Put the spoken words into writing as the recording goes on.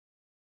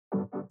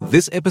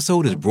This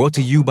episode is brought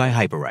to you by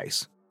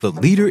Hyperice, the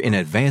leader in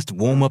advanced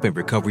warm-up and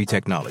recovery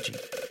technology.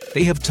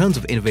 They have tons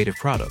of innovative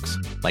products,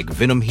 like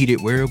Venom-heated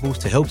wearables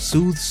to help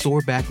soothe sore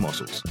back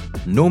muscles,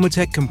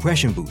 Normatec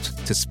compression boots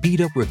to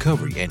speed up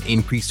recovery and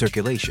increase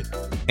circulation,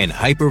 and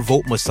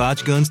Hypervolt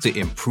massage guns to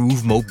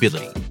improve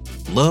mobility.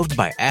 Loved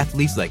by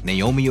athletes like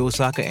Naomi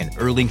Osaka and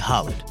Erling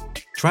Haaland.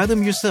 Try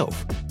them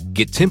yourself.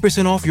 Get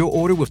 10% off your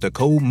order with the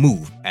code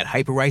MOVE at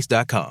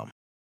hyperice.com.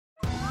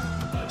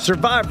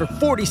 Survivor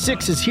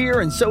 46 is here,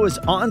 and so is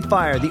On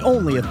Fire, the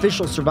only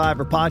official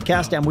Survivor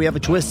podcast, and we have a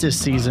twist this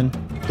season.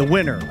 The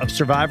winner of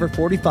Survivor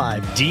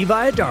 45, Dee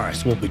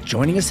Valladares, will be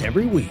joining us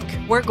every week.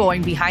 We're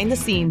going behind the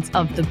scenes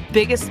of the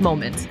biggest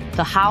moments,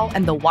 the how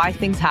and the why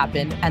things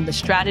happen, and the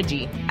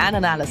strategy and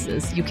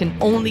analysis you can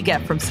only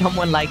get from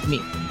someone like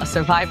me, a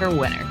Survivor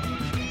winner.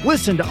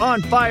 Listen to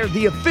On Fire,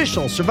 the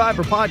official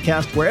Survivor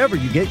podcast, wherever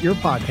you get your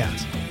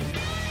podcasts.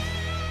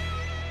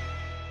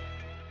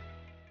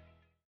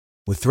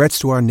 With threats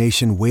to our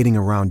nation waiting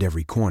around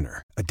every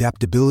corner,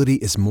 adaptability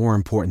is more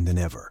important than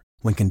ever.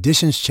 When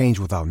conditions change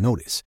without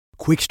notice,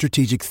 quick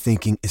strategic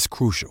thinking is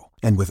crucial.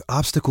 And with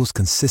obstacles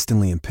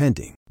consistently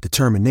impending,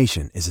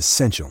 determination is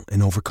essential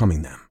in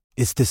overcoming them.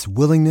 It's this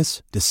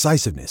willingness,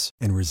 decisiveness,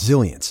 and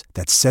resilience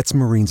that sets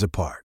Marines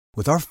apart.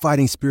 With our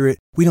fighting spirit,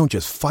 we don't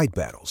just fight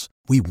battles,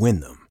 we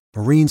win them.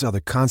 Marines are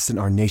the constant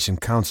our nation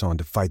counts on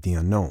to fight the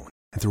unknown.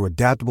 And through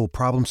adaptable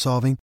problem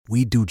solving,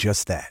 we do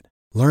just that.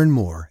 Learn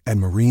more at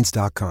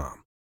marines.com.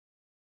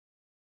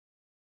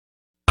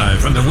 Live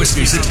from the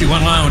Whiskey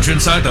 61 Lounge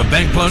inside the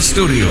Bank Plus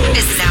studio.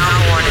 It's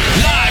now morning.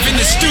 Live in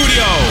the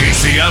studio.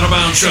 It's the Out of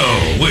Bounds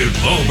Show with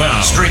Bo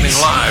Bounds. Streaming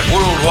live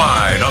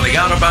worldwide on the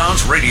Out of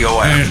Bounds radio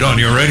app. And on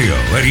your radio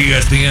at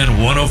ESPN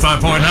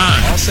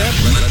 105.9. All set?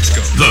 Let's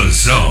go. The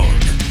Zone.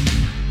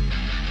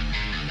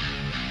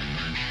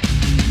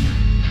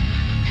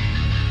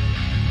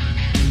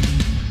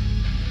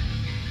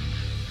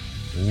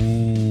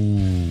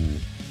 Ooh.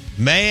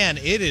 Man,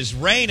 it is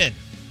raining.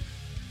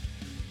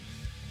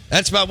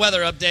 That's my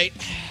weather update.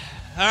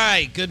 All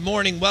right, good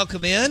morning.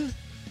 Welcome in.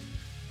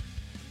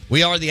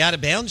 We are the Out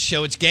of Bounds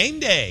Show. It's game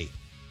day.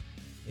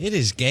 It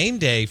is game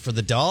day for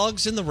the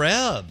Dogs and the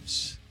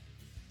Rebs.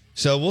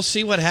 So we'll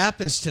see what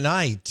happens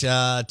tonight. Two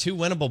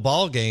winnable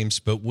ball games,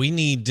 but we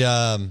need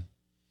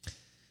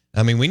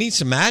we need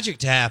some magic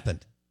to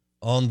happen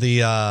on the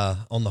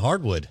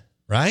hardwood,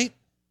 right?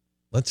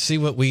 Let's see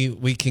what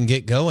we can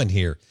get going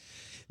here.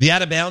 The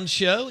Out of Bounds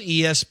Show,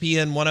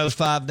 ESPN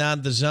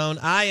 105.9 The Zone.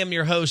 I am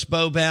your host,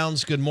 Bo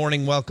Bounds. Good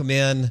morning. Welcome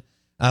in.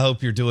 I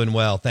hope you're doing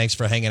well. Thanks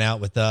for hanging out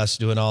with us,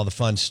 doing all the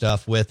fun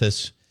stuff with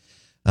us,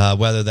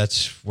 whether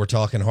we're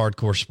talking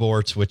hardcore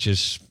sports, which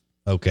is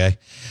okay,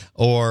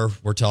 or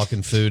we're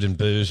talking food and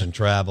booze and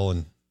travel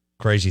and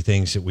crazy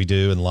things that we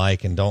do and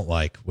like and don't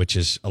like, which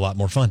is a lot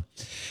more fun.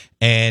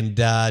 And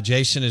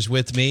Jason is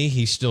with me.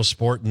 He's still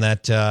sporting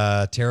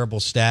that terrible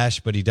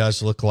stash, but he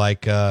does look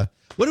like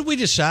what did we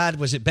decide?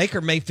 Was it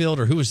Baker Mayfield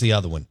or who was the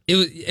other one?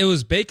 It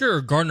was Baker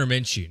or Gardner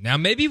Minshew. Now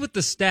maybe with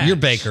the stash. You're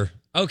Baker.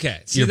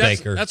 Okay, you're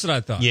Baker. That's what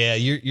I thought. Yeah,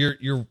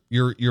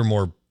 you're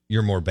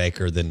more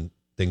Baker than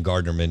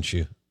Gardner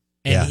Minshew.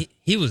 And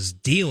he was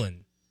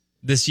dealing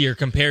this year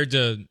compared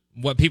to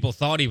what people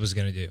thought he was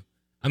going to do.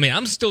 I mean,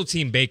 I'm still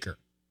Team Baker.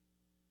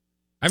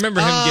 I remember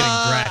him getting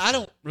drafted. I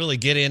don't really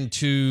get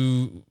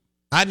into.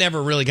 I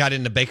never really got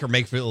into Baker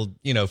Mayfield,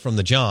 from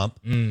the jump.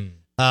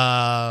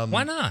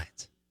 Why not?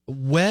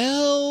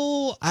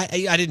 Well,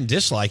 I didn't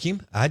dislike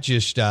him. I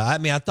just,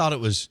 I thought it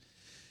was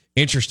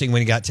interesting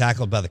when he got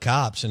tackled by the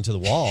cops into the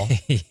wall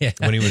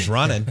when he was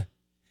running.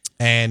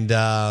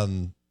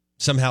 And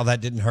somehow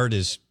that didn't hurt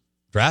his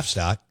draft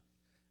stock.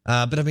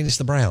 But it's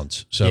the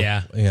Browns. So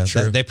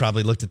they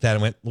probably looked at that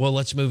and went, well,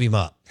 let's move him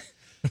up.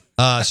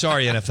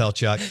 Sorry, NFL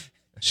Chuck.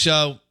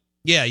 So,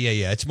 yeah.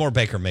 It's more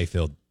Baker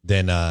Mayfield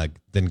than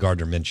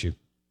Gardner Minshew.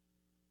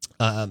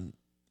 All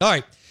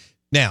right.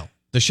 Now,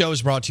 the show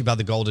is brought to you by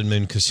the Golden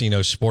Moon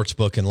Casino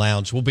Sportsbook and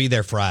Lounge. We'll be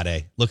there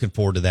Friday. Looking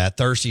forward to that.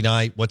 Thursday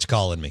night, what's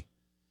calling me?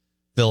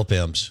 Philip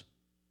M's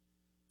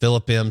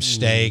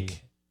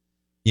steak.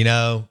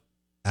 I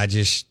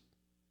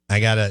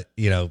gotta,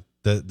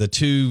 the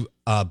two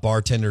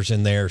bartenders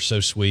in there are so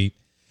sweet.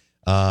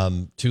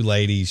 Two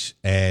ladies,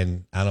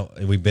 and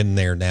we've been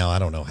there now. I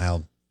don't know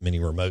how many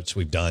remotes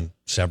we've done,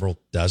 several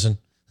dozen.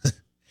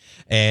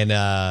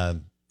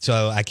 And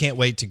so I can't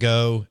wait to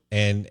go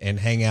and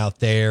hang out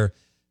there.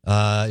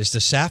 Is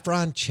the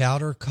saffron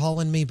chowder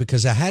calling me?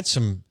 Because I had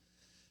some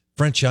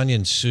French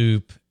onion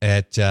soup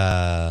at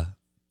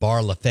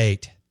Bar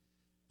Lafayette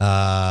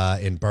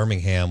in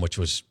Birmingham, which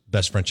was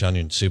best French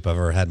onion soup I've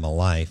ever had in my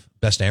life.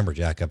 Best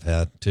amberjack I've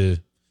had, too.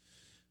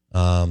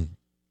 And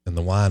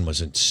the wine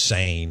was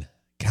insane.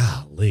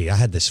 Golly, I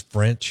had this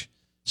French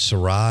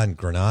Syrah and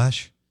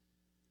Grenache.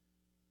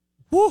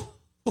 Woo!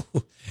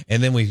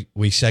 And then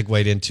we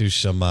segued into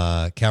some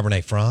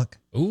Cabernet Franc.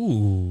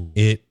 Ooh.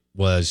 It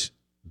was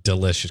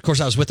delicious. Of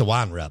course, I was with the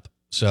wine rep,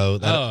 so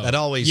that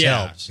always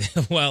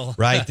helps. Well,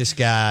 right? This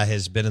guy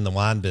has been in the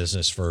wine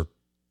business for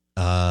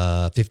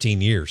 15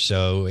 years,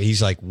 so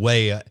he's like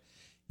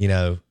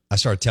I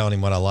started telling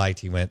him what I liked.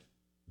 He went,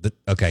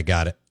 okay,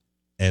 got it.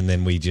 And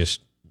then we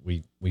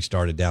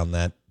started down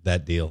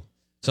that deal.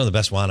 Some of the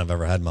best wine I've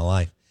ever had in my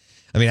life.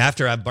 I mean,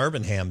 after I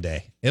Bourbon Ham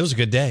Day, it was a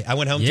good day. I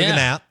went home, took a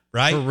nap,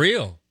 right? For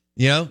real.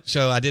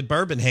 So I did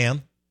Bourbon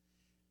Ham,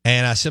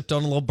 and I sipped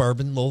on a little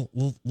bourbon,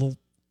 little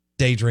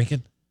day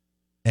drinking,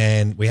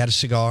 and we had a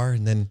cigar,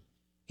 and then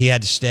he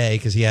had to stay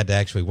because he had to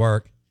actually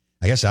work.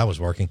 I guess I was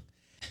working.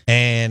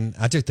 And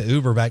I took the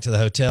Uber back to the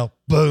hotel.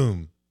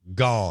 Boom,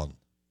 gone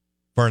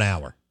for an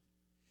hour.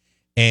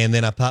 And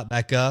then I popped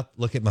back up,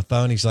 look at my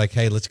phone. He's like,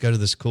 hey, let's go to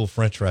this cool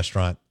French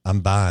restaurant.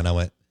 I'm buying. I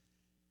went,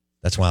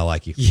 that's why I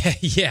like you.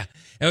 Yeah.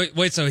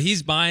 Wait, so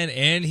he's buying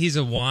and he's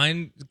a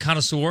wine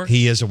connoisseur?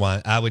 He is a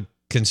wine. I would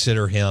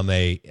consider him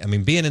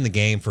being in the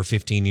game for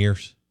 15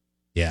 years.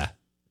 Yeah.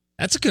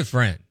 That's a good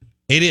friend.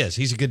 It is.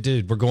 He's a good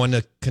dude. We're going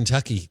to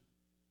Kentucky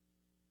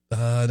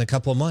in a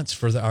couple of months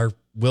for our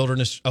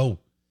wilderness. Oh,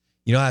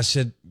 I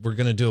said we're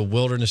going to do a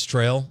wilderness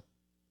trail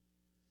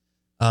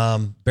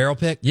barrel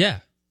pick. Yeah.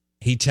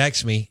 He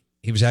texted me.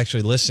 He was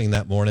actually listening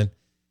that morning,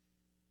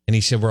 and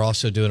he said we're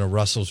also doing a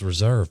Russell's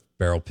Reserve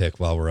barrel pick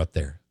while we're up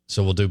there.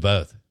 So we'll do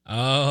both.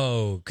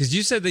 Oh, because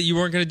you said that you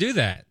weren't going to do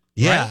that.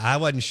 Yeah, right? I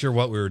wasn't sure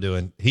what we were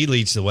doing. He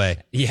leads the way.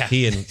 Yeah.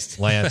 He and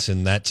Lance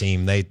and that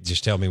team, they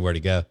just tell me where to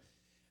go.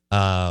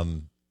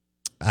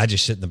 I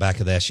just sit in the back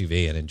of the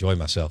SUV and enjoy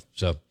myself.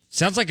 So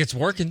sounds like it's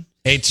working.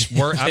 It's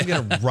work. I'm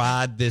going to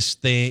ride this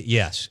thing.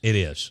 Yes, it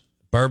is.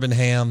 Bourbon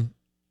Ham,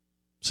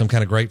 some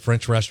kind of great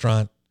French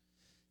restaurant,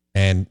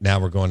 and now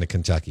we're going to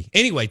Kentucky.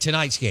 Anyway,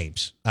 tonight's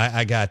games.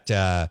 I got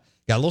a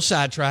little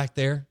sidetracked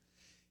there.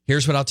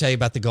 Here's what I'll tell you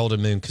about the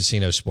Golden Moon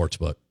Casino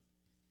Sportsbook.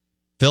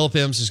 Philip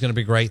M's is going to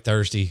be great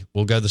Thursday.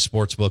 We'll go to the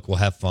sportsbook. We'll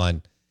have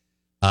fun.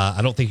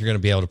 I don't think you're going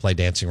to be able to play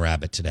Dancing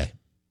Rabbit today.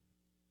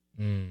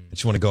 I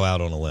just want to go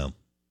out on a limb.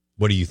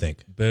 What do you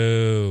think?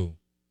 Boo.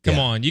 Come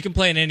on. You can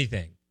play in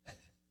anything.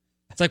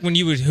 It's like when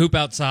you would hoop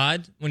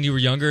outside when you were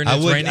younger and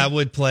raining. I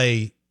would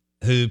play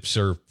hoops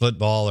or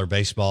football or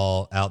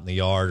baseball out in the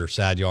yard or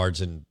side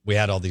yards, and we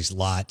had all these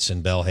lots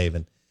in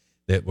Bellhaven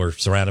that were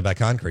surrounded by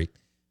concrete,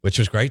 which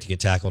was great to get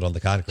tackled on the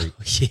concrete.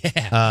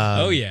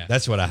 Yeah.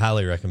 That's what I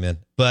highly recommend.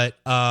 But,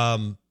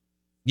 I'm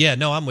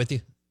with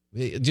you.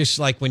 Just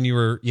like when you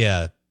were,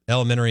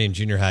 elementary and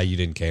junior high, you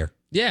didn't care.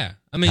 Yeah.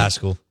 I mean, high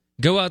school.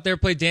 Go out there,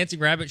 play Dancing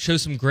Rabbit, show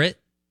some grit.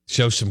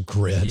 Show some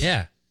grit.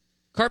 Yeah.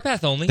 Cart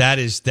path only. That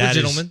is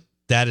gentlemen.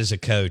 That is a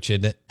coach,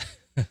 isn't it?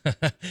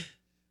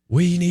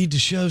 We need to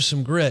show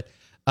some grit.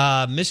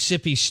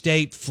 Mississippi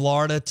State,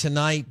 Florida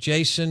tonight,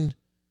 Jason.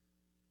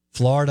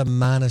 Florida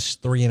minus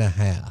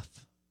 3.5.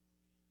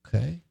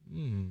 Okay.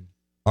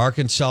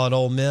 Arkansas at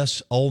Ole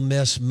Miss. Ole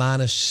Miss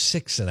minus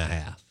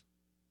 6.5.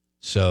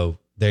 So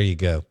there you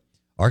go.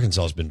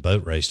 Arkansas has been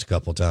boat raced a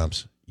couple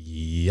times.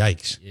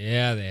 Yikes.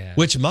 Yeah, they have.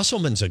 Which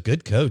Musselman's a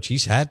good coach.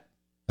 He's had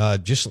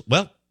just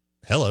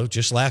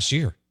last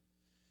year.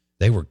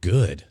 They were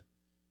good.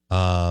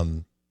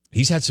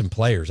 He's had some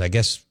players. I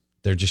guess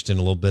they're just in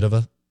a little bit of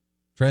a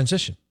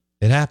transition.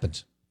 It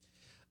happens.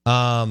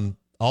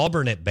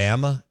 Auburn at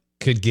Bama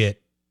could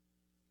get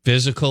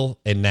physical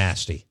and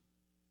nasty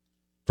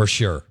for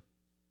sure.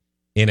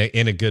 In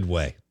a good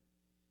way.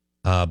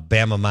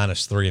 Bama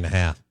minus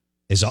 3.5.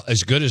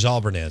 As good as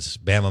Auburn is,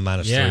 Bama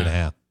minus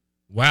 3.5.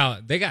 Wow,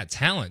 they got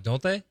talent,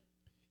 don't they?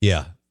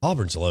 Yeah,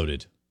 Auburn's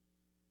loaded.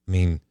 I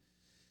mean,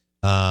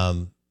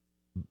 Bartu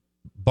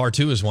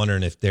is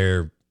wondering if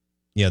they're,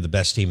 the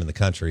best team in the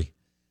country,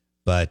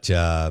 but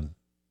I'm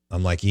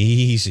like,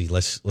 easy.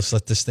 Let's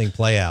let this thing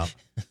play out.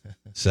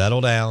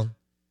 Settle down.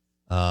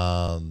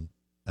 But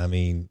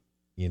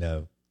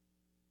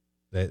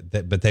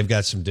they've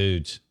got some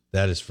dudes.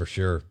 That is for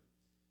sure.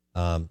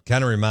 Kind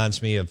of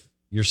reminds me of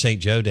your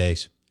St. Joe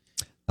days.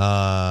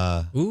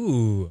 Church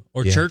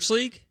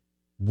league.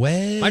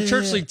 Well, my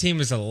church league team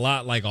is a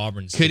lot like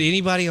Auburn's. Could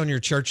anybody on your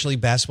church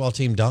league basketball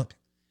team dunk?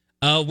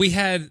 We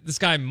had this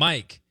guy,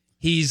 Mike.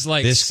 He's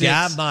like this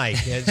guy, Mike.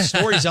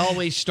 Stories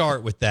always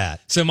start with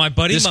that. So my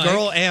buddy this Mike.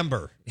 Girl,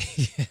 Amber.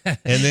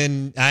 And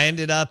then I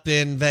ended up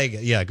in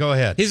Vegas. Yeah, go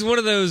ahead. He's one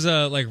of those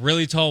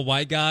really tall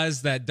white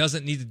guys that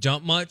doesn't need to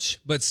jump much,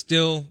 but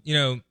still,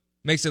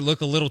 makes it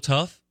look a little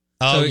tough.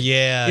 Oh, so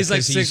yeah. He's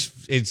like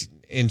it's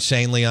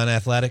insanely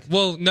unathletic.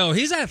 Well, no,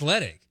 he's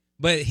athletic,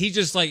 but he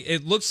just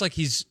it looks like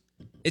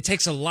it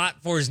takes a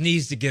lot for his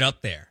knees to get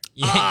up there.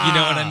 You know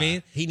what I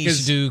mean? He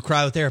needs to do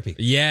cryotherapy.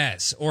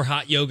 Yes, or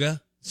hot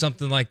yoga,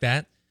 something like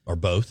that. Or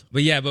both.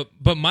 But yeah,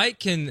 but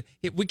Mike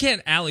we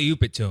can't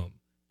alley-oop it to him,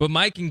 but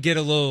Mike can get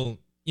a little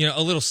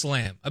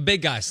slam, a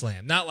big guy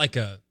slam, not like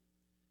a,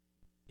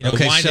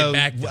 okay, wind so it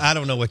back. I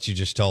don't know what you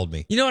just told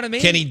me. You know what I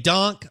mean? Can he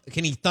dunk?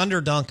 Can he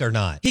thunder dunk or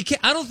not? He can.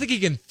 I don't think he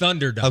can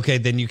thunder dunk. Okay,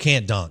 then you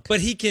can't dunk.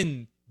 But he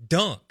can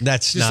dunk.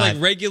 That's just not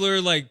like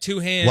regular,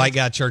 two-hand. white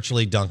guy church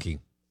league dunking.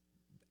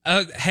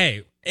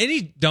 Hey,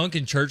 any dunk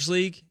in church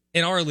league,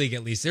 in our league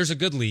at least, there's a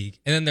good league,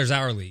 and then there's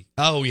our league.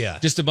 Oh, yeah.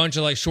 Just a bunch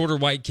of shorter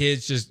white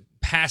kids just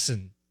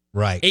passing.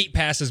 Right. 8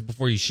 passes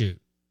before you shoot.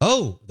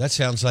 Oh, that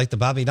sounds like the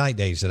Bobby Knight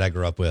days that I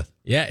grew up with.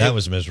 Yeah. That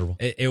was miserable.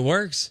 It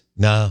works.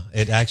 No,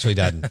 it actually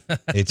doesn't.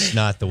 It's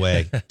not the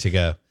way to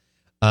go.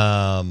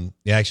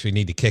 You actually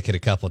need to kick it a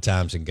couple of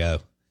times and go.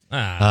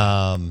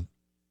 That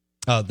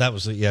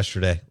was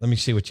yesterday. Let me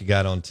see what you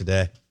got on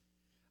today.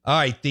 All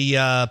right,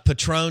 the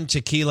Patron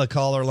Tequila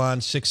caller line,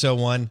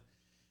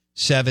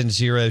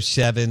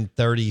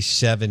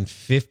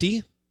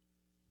 601-707-3750.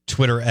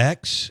 Twitter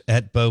X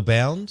at Bo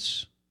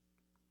Bounds.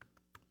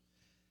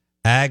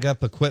 Ag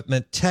Up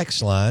Equipment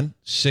text line,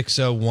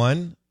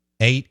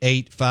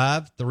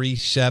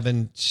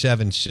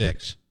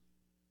 601-885-3776.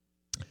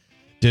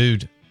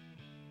 Dude,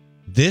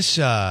 this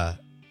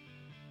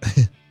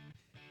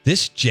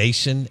this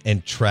Jason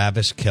and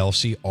Travis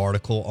Kelce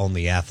article on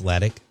The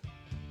Athletic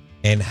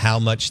and how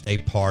much they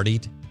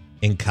partied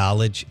in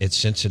college at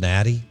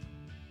Cincinnati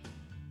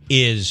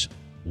is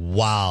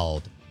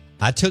wild.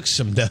 I took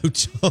some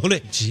notes on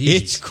it.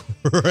 Jeez. It's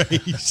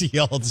crazy,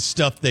 all the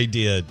stuff they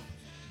did.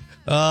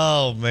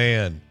 Oh,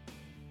 man.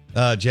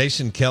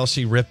 Jason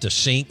Kelce ripped a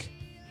sink,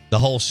 the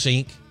whole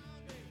sink,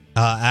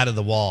 out of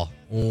the wall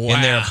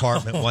in their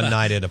apartment one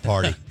night at a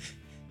party.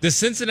 Does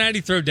Cincinnati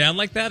throw down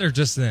like that or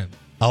just them?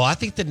 Oh, I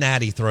think the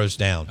Natty throws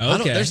down.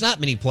 Okay. There's not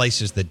many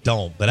places that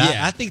don't, but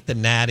Yeah. I think the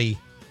Natty,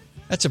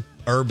 that's a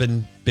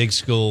urban big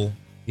school.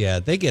 Yeah,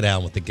 they get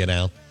out with the get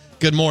out.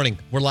 Good morning.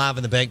 We're live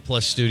in the Bank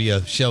Plus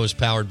studio. Show is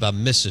powered by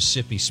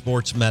Mississippi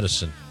Sports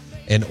Medicine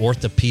and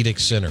Orthopedic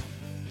Center.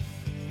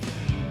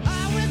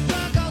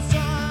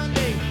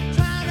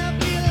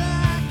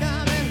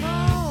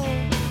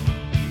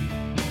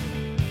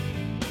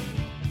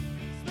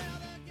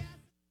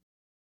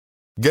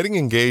 Getting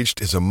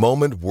engaged is a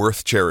moment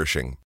worth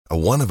cherishing. A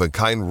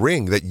one-of-a-kind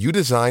ring that you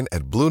design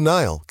at Blue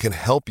Nile can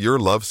help your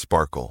love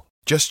sparkle.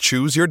 Just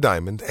choose your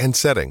diamond and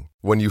setting.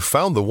 When you've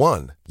found the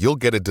one, you'll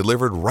get it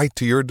delivered right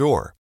to your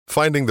door.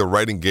 Finding the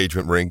right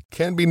engagement ring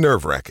can be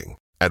nerve-wracking.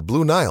 At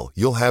Blue Nile,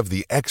 you'll have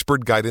the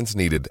expert guidance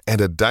needed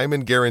and a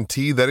diamond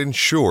guarantee that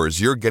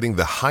ensures you're getting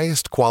the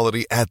highest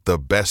quality at the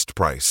best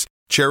price.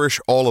 Cherish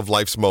all of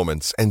life's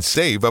moments and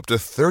save up to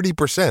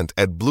 30%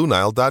 at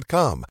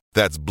BlueNile.com.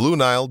 That's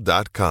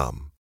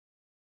BlueNile.com.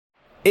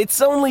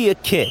 It's only a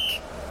kick,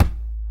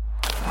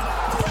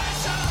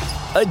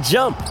 a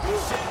jump,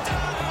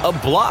 a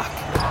block.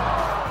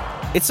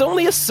 It's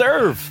only a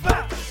serve.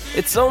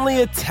 It's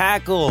only a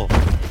tackle,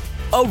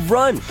 a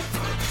run.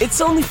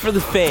 It's only for the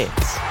fans.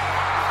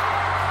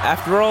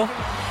 After all,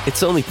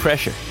 it's only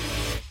pressure.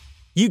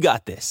 You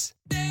got this.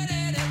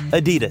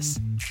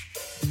 Adidas.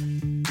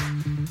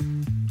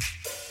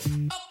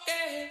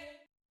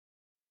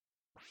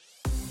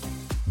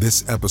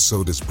 This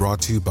episode is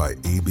brought to you by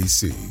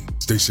ABC.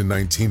 Station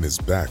 19 is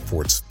back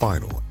for its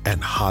final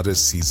and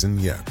hottest season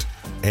yet.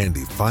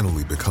 Andy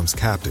finally becomes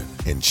captain,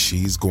 and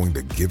she's going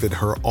to give it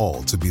her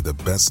all to be the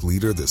best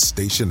leader the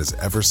station has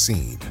ever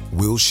seen.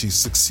 Will she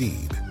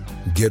succeed?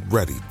 Get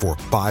ready for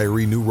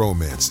fiery new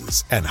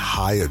romances and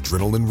high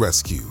adrenaline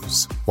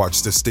rescues.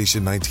 Watch the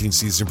Station 19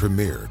 season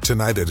premiere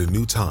tonight at a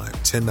new time,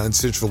 10/9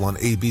 Central on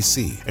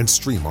ABC, and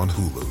stream on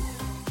Hulu.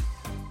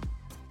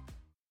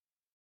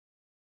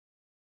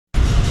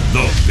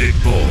 The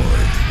Big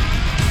Board.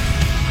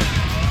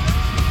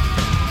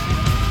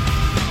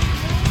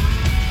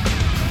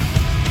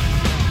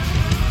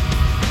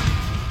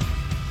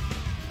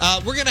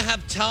 We're going to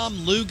have Tom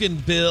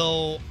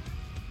Luginbill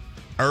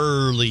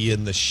early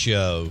in the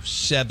show,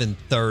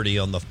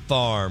 7:30 on the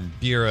Farm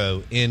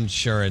Bureau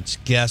Insurance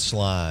guest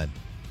line.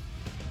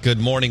 Good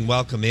morning.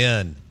 Welcome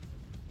in.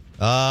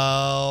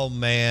 Oh,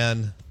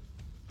 man.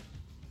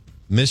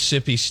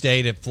 Mississippi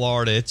State at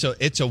Florida. It's a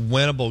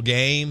winnable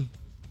game.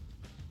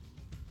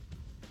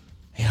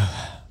 Yeah,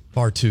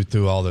 Bartu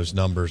threw all those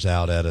numbers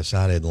out at us.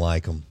 I didn't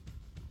like them.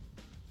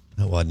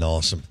 That wasn't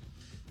awesome.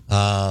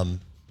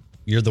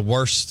 You're the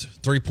worst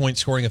three-point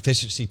scoring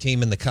efficiency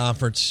team in the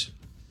conference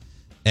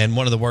and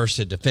one of the worst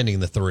at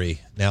defending the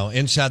three. Now,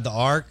 inside the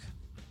arc,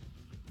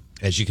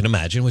 as you can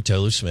imagine, with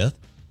Tolu Smith,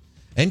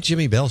 and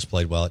Jimmy Bell's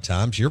played well at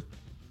times.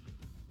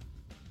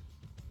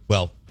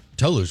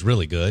 Tolu's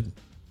really good.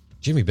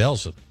 Jimmy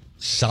Bell's a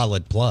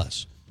solid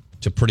plus.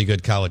 It's a pretty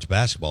good college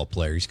basketball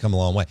player. He's come a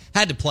long way.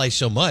 Had to play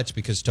so much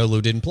because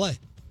Tolu didn't play.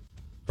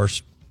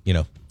 First,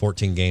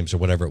 14 games or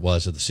whatever it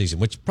was of the season,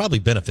 which probably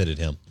benefited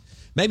him.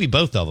 Maybe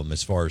both of them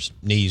as far as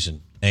knees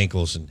and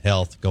ankles and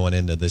health going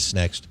into this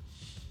next,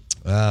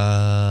 what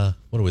are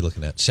we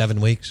looking at? 7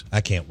 weeks?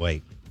 I can't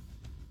wait.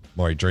 I'm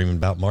already dreaming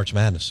about March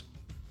Madness.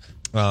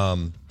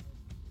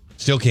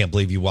 Still can't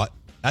believe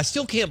I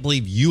still can't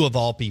believe you, of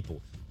all people,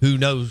 who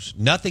knows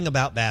nothing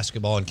about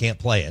basketball and can't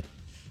play it,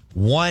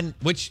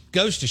 which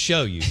goes to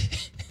show you,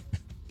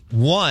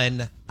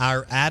 won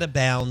our Out of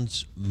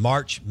Bounds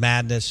March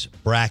Madness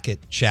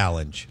Bracket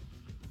Challenge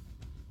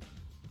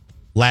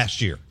last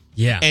year.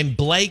 Yeah. And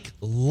Blake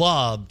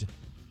loved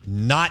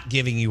not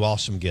giving you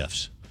awesome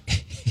gifts.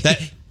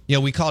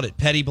 We called it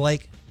Petty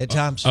Blake at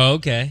times. Oh,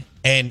 okay.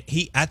 And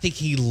I think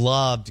he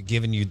loved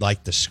giving you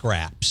like the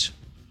scraps.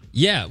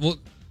 Yeah, well,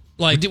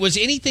 like, was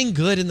anything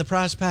good in the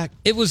prize pack?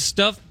 it was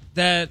stuff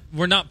that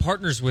we're not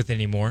partners with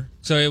anymore.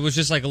 So it was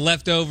just like a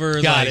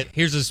leftover. Got like, it.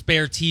 Here's a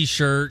spare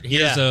T-shirt.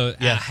 Here's a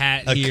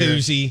hat. A here.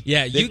 koozie.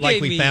 Yeah, you like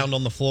gave we me, found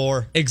on the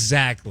floor.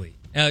 Exactly.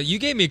 You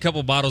gave me a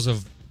couple bottles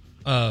of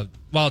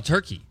wild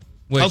turkey.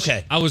 Which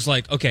Okay. I was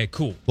like, okay,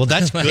 cool. Well,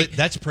 that's Like, good.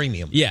 That's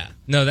premium. Yeah.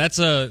 No, that's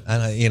a.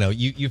 And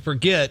you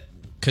forget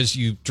because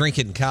you drink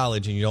it in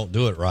college and you don't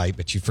do it right,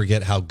 but you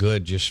forget how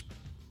good just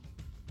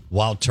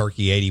Wild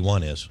Turkey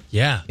 81 is.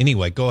 Yeah.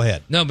 Anyway, go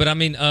ahead. No, but I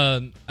mean,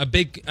 a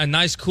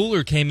nice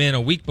cooler came in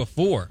a week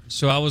before,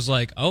 so I was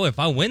like, oh, if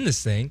I win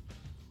this thing,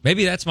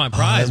 maybe that's my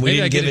prize. and we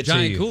Maybe I didn't get give a it to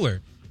giant you.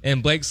 cooler.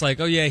 And Blake's like,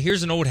 oh yeah,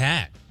 here's an old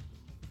hat,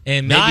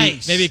 and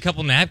Nice. maybe a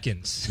couple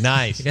napkins.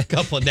 Nice. A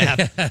couple of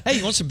naps. Hey,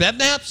 you want some beb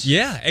naps?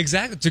 Yeah,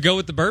 exactly. To go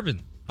with the bourbon.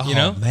 You Oh,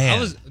 know,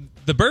 man.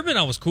 The bourbon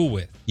I was cool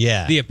with.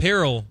 Yeah. The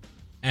apparel,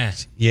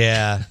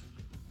 Yeah.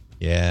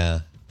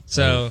 Yeah.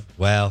 So,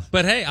 well,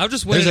 but hey, I'll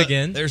just win it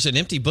again. There's an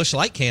empty Busch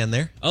Light can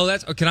there. Oh,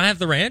 can I have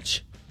the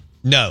ranch?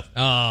 No.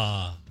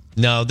 Ah,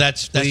 No,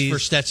 that's Please. for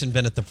Stetson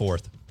Bennett the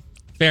Fourth.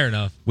 fair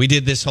enough. We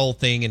did this whole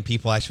thing and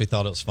people actually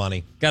thought it was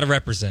funny. Got to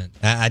represent.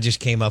 I just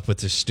came up with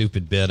this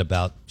stupid bit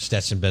about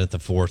Stetson Bennett the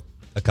Fourth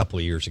a couple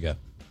of years ago.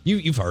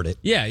 You've heard it.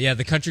 Yeah,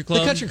 the country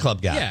club. The country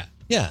club guy. Yeah.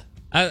 Yeah.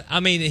 I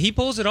mean, he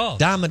pulls it off.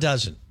 Dime a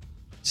dozen.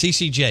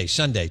 CCJ,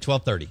 Sunday,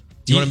 12:30.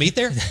 Do you want to meet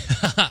there?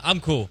 I'm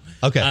cool.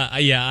 Okay.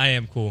 Yeah, I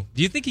am cool.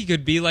 Do you think he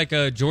could be like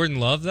a Jordan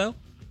Love, though?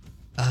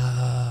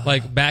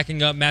 Like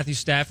backing up Matthew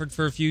Stafford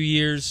for a few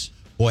years?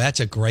 Boy, that's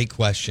a great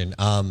question.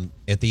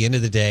 At the end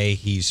of the day,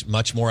 he's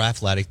much more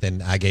athletic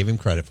than I gave him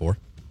credit for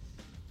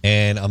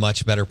and a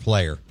much better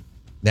player.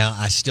 Now,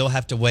 I still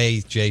have to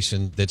weigh,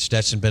 Jason, that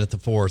Stetson Bennett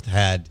IV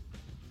had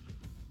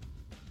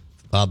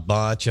a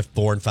bunch of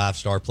 4- and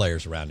 5-star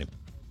players around him.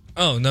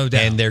 Oh, no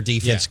doubt. And their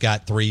defense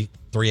got three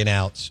and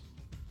outs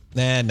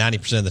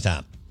 90% of the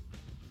time.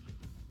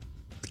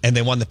 And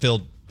they won the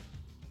field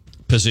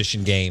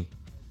position game.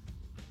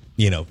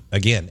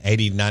 Again,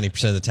 80 to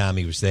 90% of the time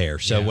he was there.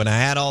 So when I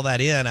add all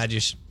that in,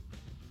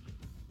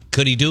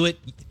 could he do it?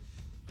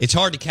 It's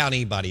hard to count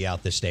anybody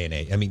out this day and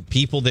age. I mean,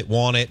 people that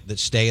want it, that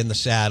stay in the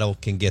saddle,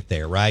 can get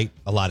there, right?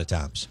 A lot of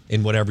times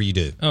in whatever you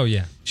do. Oh,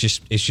 yeah.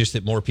 It's just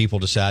that more people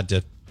decide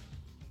to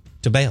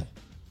bail.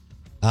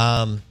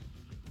 I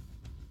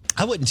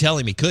wouldn't tell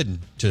him he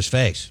couldn't to his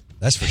face.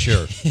 That's for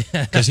sure.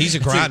 Because he's a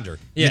grinder.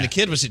 Yeah. I mean, the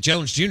kid was at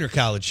Jones Junior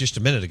College just a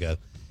minute ago,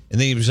 and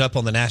then he was up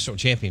on the national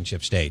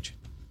championship stage.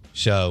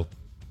 So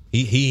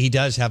he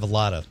does have a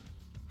lot of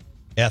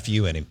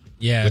FU in him.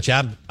 Yeah. Which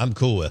I'm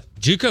cool with.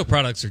 JUCO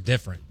products are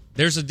different.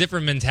 There's a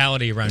different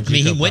mentality around JUCO I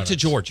mean, he went products. to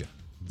Georgia,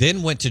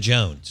 then went to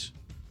Jones,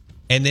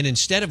 and then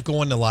instead of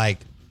going to like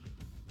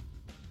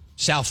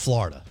South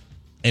Florida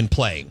and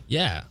playing,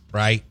 Yeah.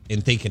 right,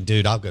 and thinking,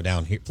 dude, I'll go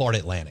down here, Florida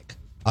Atlantic.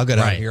 I'll go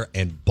down Right. here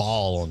and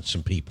ball on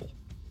some people.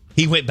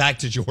 He went back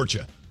to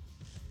Georgia,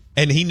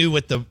 and he knew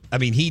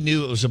he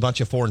knew it was a bunch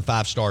of 4- and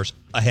 5-stars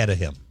ahead of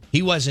him.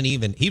 He was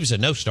a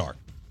no-star.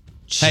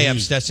 Hey, I'm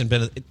Stetson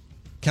Bennett.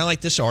 Kind of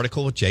like this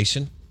article with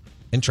Jason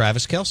and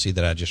Travis Kelce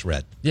that I just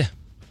read. Yeah.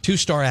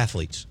 2-star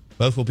athletes.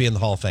 Both will be in the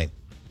Hall of Fame.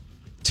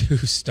 2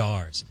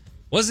 stars.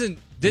 By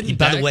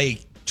the way,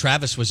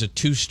 Travis was a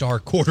 2-star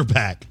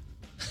quarterback.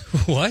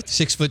 What?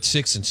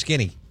 6'6" and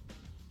skinny,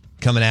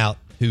 coming out,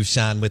 who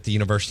signed with the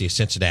University of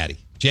Cincinnati.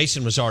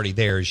 Jason was already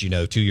there, as you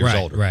know, 2 years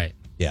older. Right.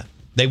 Yeah.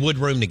 They would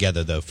room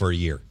together, though, for a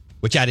year,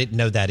 which I didn't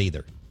know that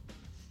either.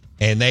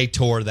 And they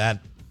tore that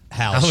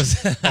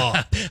house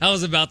up. I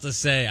was about to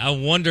say, I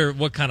wonder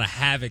what kind of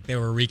havoc they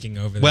were wreaking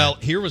over there. Well,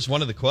 here was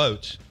one of the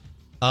quotes.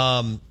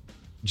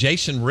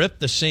 Jason ripped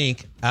the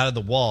sink out of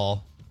the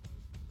wall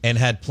and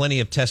had plenty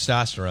of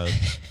testosterone.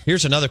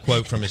 Here's another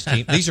quote from his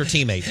team. These are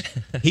teammates.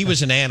 He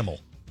was an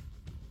animal.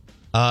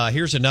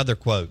 Here's another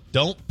quote.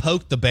 Don't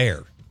poke the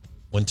bear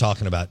when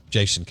talking about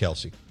Jason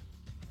Kelce.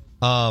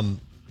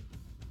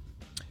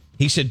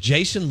 He said,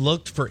 Jason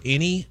looked for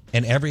any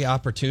and every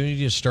opportunity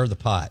to stir the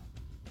pot.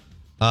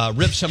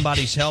 Ripped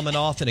somebody's helmet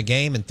off in a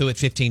game and threw it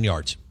 15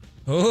 yards.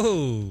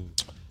 Oh,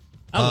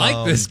 I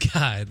like this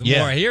guy. The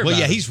more I hear about Well,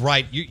 yeah, him. he's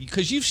right.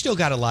 Because you've still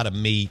got a lot of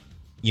meat,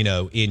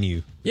 in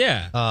you.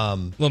 Yeah.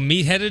 Little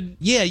meat-headed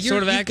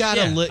sort of you've act. got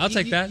Yeah, I'll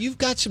take that. You've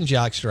got some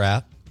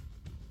jockstrap,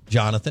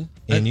 Jonathan,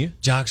 in you.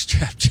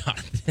 Jockstrap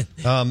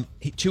Jonathan.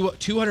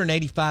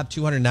 285,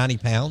 290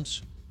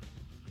 pounds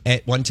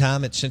at one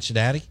time at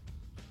Cincinnati,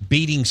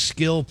 beating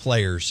skill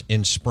players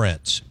in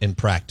sprints in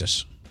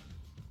practice.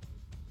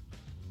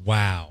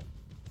 Wow.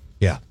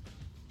 Yeah.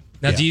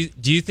 Now, Yeah.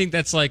 do you think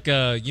that's like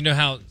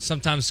how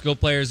sometimes skill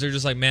players, they're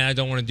just like, man, I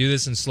don't want to do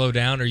this and slow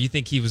down, or you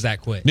think he was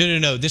that quick?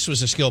 No. This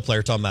was a skill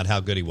player talking about how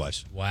good he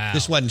was. Wow.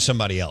 This wasn't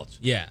somebody else.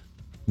 Yeah.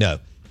 No.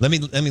 Let me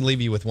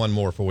leave you with one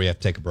more before we have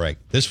to take a break.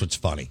 This one's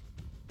funny.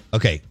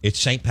 Okay, it's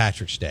St.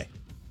 Patrick's Day.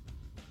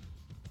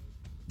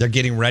 They're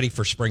getting ready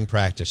for spring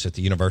practice at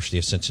the University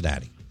of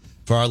Cincinnati.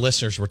 For our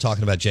listeners, we're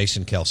talking about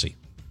Jason Kelce.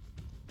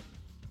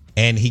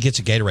 And he gets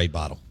a Gatorade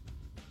bottle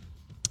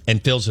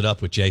and fills it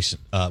up with Jameson.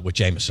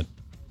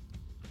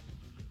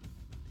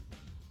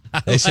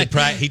 They said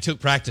he took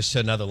practice to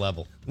another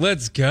level.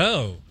 Let's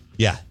go.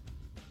 Yeah.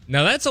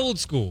 Now that's old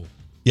school.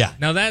 Yeah.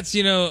 Now that's, a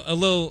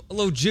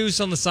little juice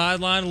on the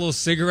sideline, a little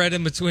cigarette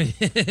in between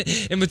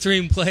in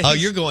between plays. Oh,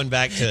 you're going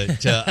back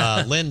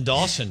to Lynn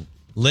Dawson.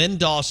 Lynn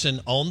Dawson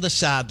on the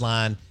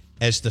sideline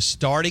as the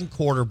starting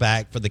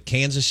quarterback for the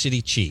Kansas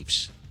City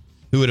Chiefs,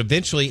 who would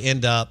eventually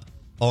end up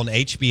on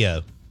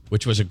HBO,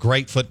 which was a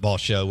great football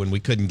show when we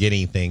couldn't get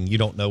anything. You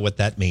don't know what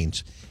that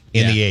means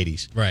in the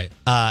 80s. Right.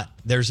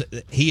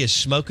 He is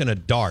smoking a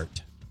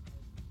dart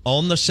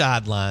on the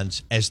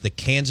sidelines as the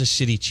Kansas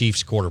City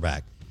Chiefs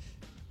quarterback.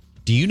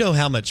 Do you know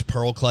how much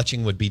pearl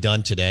clutching would be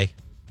done today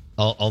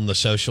on the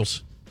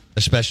socials,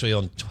 especially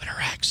on Twitter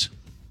X?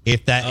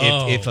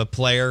 If a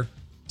player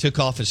took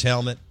off his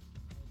helmet,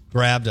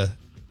 grabbed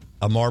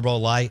a Marlboro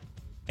Light,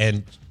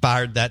 and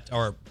fired that,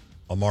 or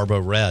a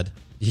Marlboro Red,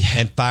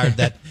 and fired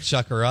that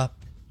sucker up.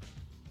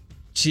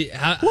 What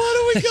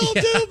are we going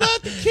to do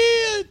about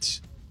the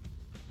kids?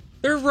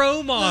 They're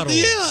role models.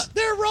 Yeah,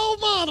 they're role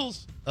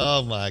models.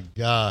 Oh, my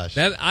gosh.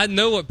 I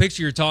know what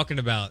picture you're talking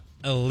about.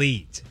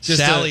 Elite.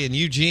 Sally and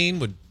Eugene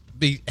would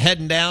be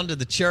heading down to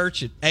the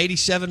church at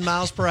 87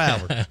 miles per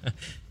hour.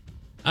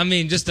 I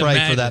mean, just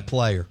pray for that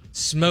player.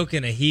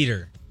 Smoking a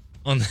heater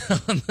on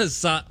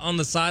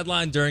the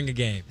sideline during a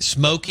game.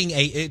 Smoking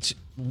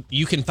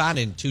you can find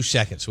it in 2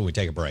 seconds when we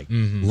take a break.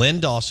 Mm-hmm. Lynn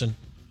Dawson.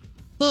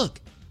 Look,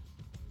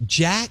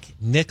 Jack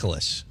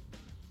Nicklaus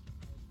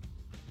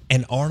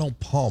and Arnold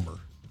Palmer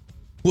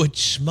would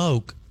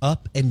smoke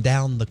up and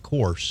down the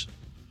course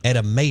at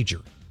a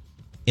major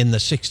in the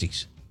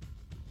 60s.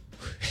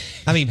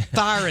 I mean,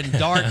 firing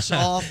darts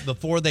off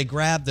before they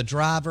grab the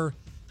driver.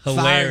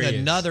 Hilarious. Firing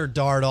another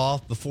dart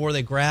off before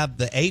they grab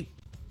the eight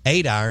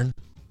iron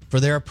for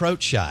their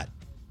approach shot.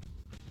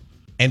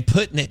 And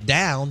putting it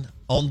down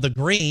on the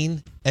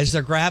green as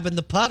they're grabbing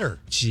the putter.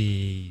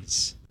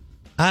 Jeez.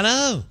 I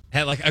know.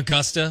 At like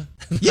Augusta?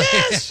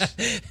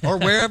 Yes. Or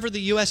wherever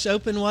the U.S.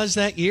 Open was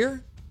that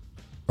year.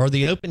 Or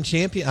the Open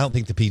champion. I don't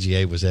think the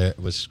PGA was there,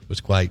 was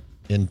quite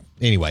in.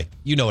 Anyway,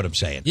 you know what I'm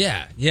saying.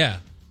 Yeah, yeah.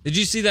 Did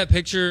you see that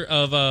picture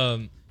of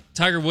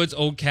Tiger Woods'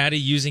 old caddy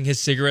using his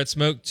cigarette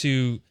smoke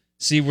to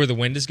see where the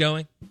wind is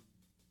going?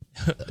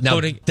 Now,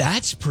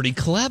 that's pretty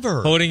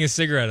clever. Holding his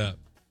cigarette up.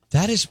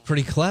 That is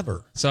pretty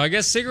clever. So I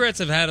guess cigarettes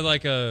have had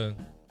like a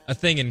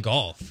thing in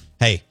golf.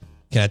 Hey,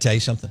 can I tell you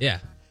something? Yeah.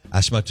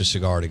 I smoked a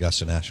cigar at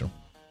Augusta National.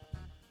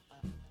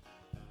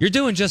 You're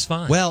doing just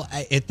fine. Well,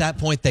 at that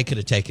point, they could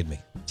have taken me.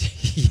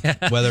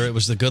 Yeah. Whether it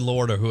was the good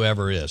Lord or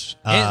whoever is.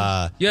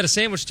 And you had a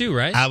sandwich too,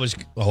 right?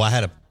 I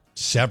had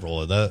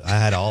several of those. I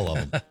had all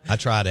of them. I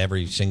tried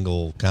every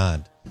single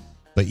kind.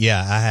 But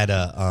yeah, I had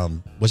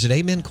was it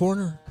Amen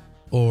Corner?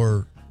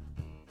 Or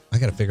I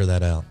got to figure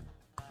that out.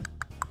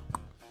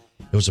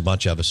 It was a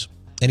bunch of us.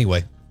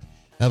 Anyway,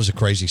 that was a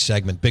crazy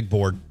segment. Big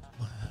Board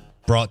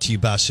brought to you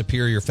by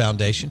Superior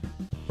Foundation.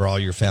 For all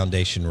your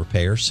foundation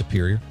repairs,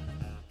 Superior.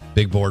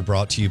 Big Board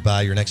brought to you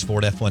by your next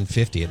Ford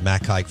F-150 at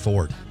Mack Hike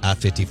Ford,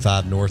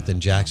 I-55 North in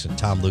Jackson.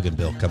 Tom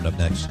Luginbill coming up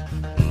next.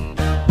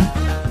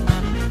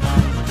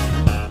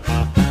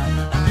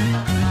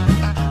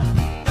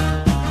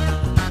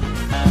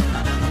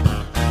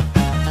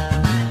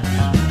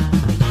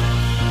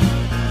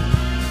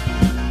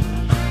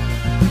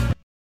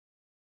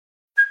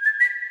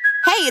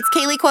 Hey, it's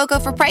Kaylee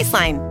Cuoco for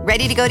Priceline.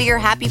 Ready to go to your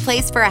happy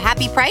place for a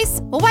happy price?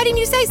 Well, why didn't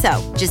you say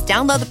so? Just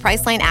download the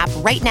Priceline app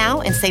right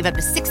now and save up to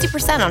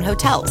 60% on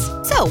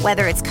hotels. So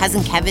whether it's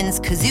Cousin Kevin's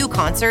Kazoo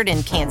Concert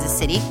in Kansas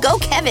City, go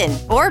Kevin,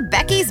 or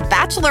Becky's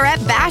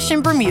Bachelorette Bash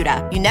in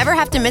Bermuda, you never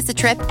have to miss a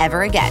trip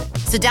ever again.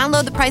 So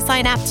download the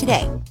Priceline app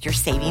today. Your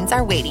savings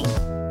are waiting.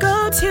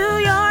 Go to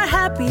your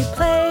happy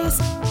place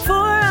for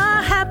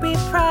a happy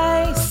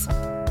price.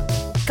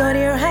 Go to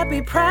your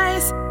happy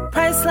price,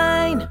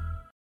 Priceline.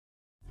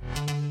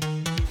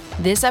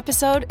 This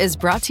episode is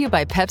brought to you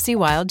by Pepsi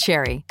Wild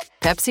Cherry.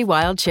 Pepsi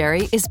Wild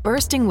Cherry is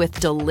bursting with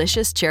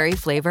delicious cherry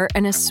flavor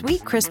and a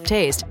sweet, crisp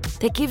taste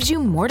that gives you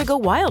more to go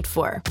wild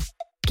for.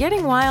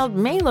 Getting wild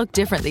may look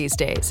different these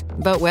days,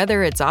 but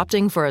whether it's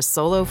opting for a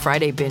solo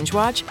Friday binge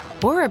watch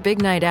or a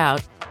big night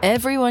out,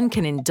 everyone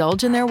can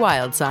indulge in their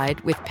wild side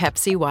with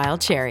Pepsi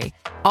Wild Cherry.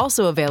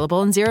 Also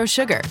available in Zero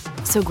Sugar.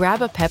 So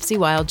grab a Pepsi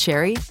Wild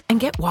Cherry and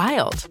get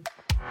wild.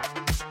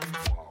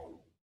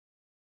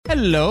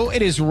 Hello,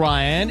 it is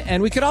Ryan,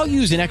 and we could all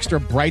use an extra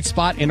bright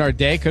spot in our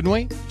day, couldn't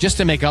we? Just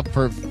to make up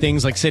for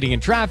things like sitting in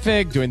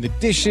traffic, doing the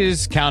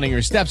dishes, counting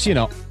your steps,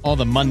 all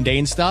the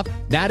mundane stuff.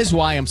 That is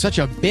why I'm such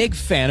a big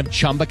fan of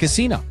Chumba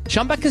Casino.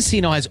 Chumba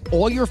Casino has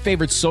all your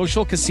favorite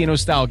social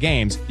casino-style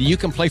games that you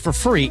can play for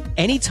free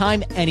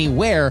anytime,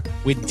 anywhere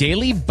with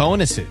daily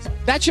bonuses.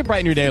 That should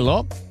brighten your day a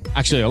little.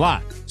 Actually, a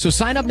lot. So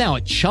sign up now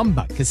at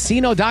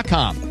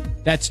ChumbaCasino.com.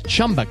 That's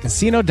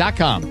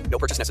ChumbaCasino.com. No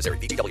purchase necessary.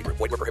 VGW Group.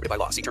 Void where prohibited by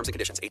law. See terms and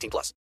conditions.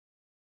 18+.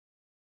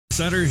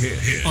 Center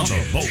hit on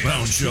the Boat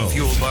Bound Show.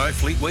 Fueled by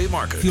Fleetway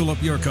Market. Fuel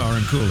up your car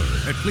and cooler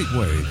at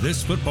Fleetway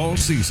this football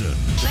season.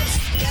 Let's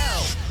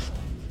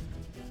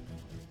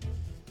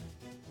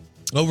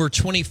go. Over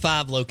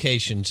 25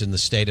 locations in the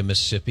state of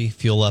Mississippi.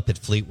 Fuel up at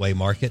Fleetway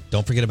Market.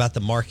 Don't forget about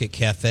the Market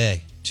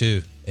Cafe,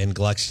 too, in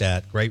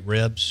Gluckstadt. Great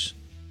ribs,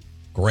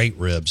 Great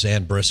ribs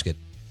and brisket.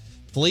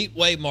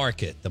 Fleetway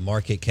Market, the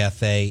Market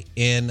Cafe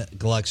in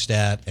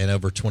Gluckstadt, and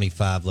over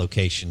 25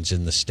 locations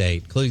in the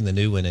state, including the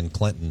new one in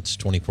Clinton's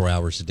 24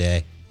 hours a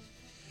day.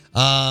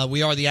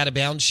 We are the Out of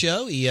Bounds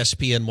Show,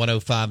 ESPN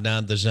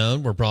 105.9 The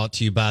Zone. We're brought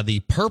to you by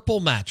the Purple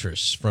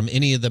Mattress from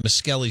any of the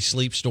Muskelly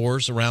sleep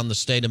stores around the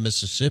state of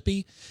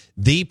Mississippi.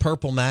 The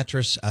Purple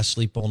Mattress. I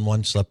slept on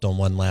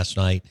one last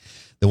night.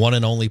 The one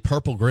and only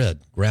Purple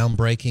Grid.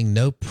 Groundbreaking,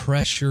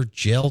 no-pressure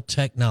gel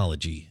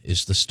technology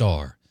is the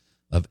star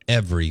of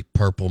every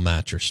Purple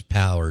Mattress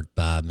powered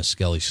by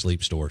Muskelly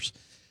Sleep Stores.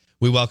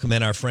 We welcome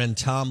in our friend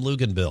Tom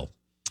Luginbill,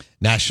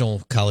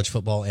 national college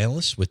football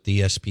analyst with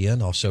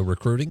ESPN, also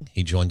recruiting.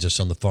 He joins us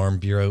on the Farm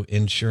Bureau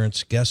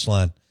Insurance guest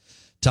line.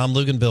 Tom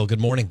Luginbill,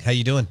 good morning. How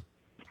you doing?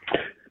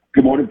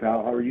 Good morning,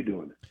 pal. How are you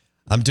doing?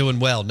 I'm doing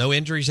well. No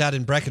injuries out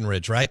in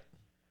Breckenridge, right?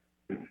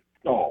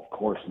 Oh, of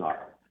course not.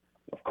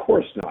 Of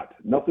course not.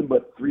 Nothing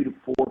but 3 to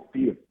 4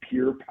 feet of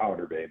pure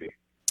powder, baby.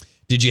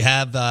 Did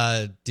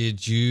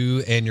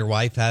you and your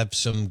wife have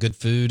some good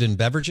food and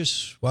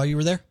beverages while you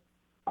were there?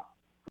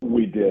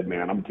 We did,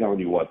 man. I'm telling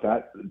you what,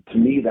 to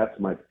me, that's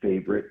my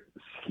favorite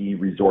ski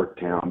resort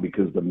town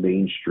because the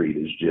main street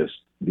is just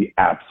the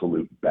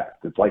absolute best.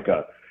 It's like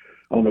I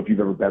don't know if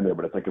you've ever been there,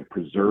 but it's like a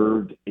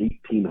preserved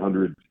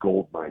 1800s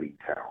gold mining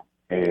town.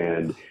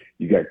 And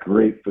you got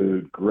great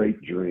food,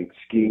 great drinks,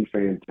 skiing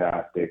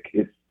fantastic.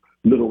 It's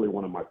literally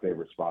one of my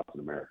favorite spots in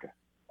America.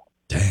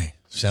 Dang,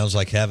 sounds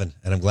like heaven.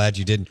 And I'm glad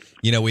you didn't.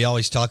 You know, we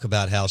always talk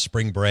about how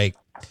spring break,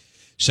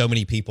 so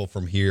many people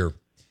from here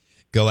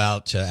go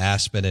out to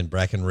Aspen and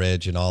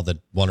Breckenridge and all the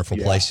wonderful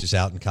places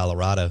out in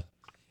Colorado.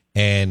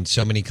 And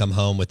so many come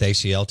home with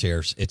ACL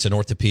tears. It's an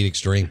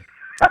orthopedic's dream.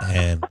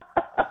 And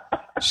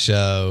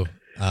so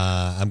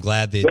I'm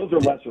glad that those are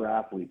lesser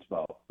athletes,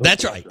 Bo.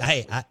 That's right.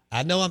 Hey,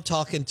 I know I'm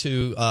talking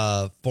to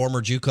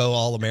former JUCO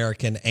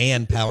All-American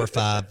and Power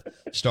 5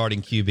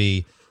 starting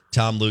QB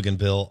Tom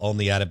Luginbill on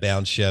the Out of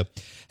Bounds Show.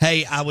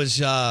 Hey, I was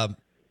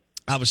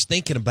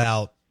thinking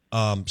about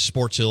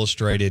Sports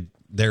Illustrated.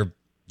 They're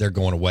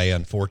going away,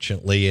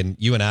 unfortunately, and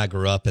you and I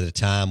grew up at a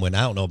time when,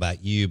 I don't know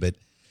about you, but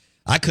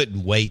I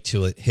couldn't wait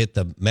till it hit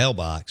the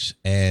mailbox,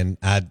 and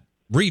I'd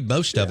read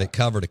most of it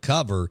cover to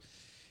cover,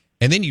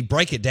 and then you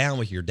break it down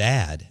with your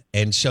dad.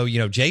 And so, you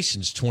know,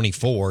 Jason's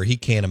 24. He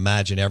can't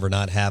imagine ever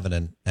not having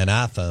an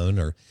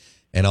iPhone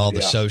and all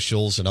the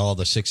socials and all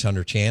the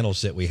 600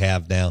 channels that we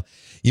have now.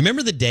 You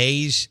remember the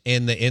days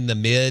in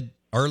the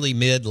early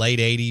mid, late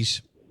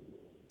 80s,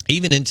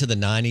 even into the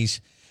 90s,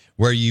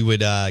 where you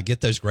would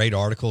get those great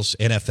articles,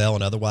 NFL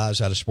and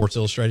otherwise, out of Sports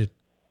Illustrated?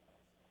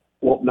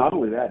 Well, not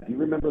only that, do you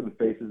remember the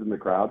faces in the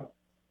crowd?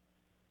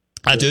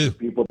 I do. The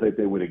people that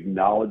they would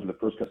acknowledge the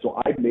first.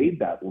 So I made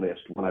that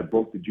list when I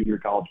broke the junior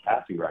college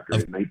passing record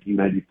in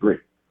 1993.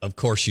 Of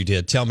course you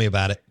did. Tell me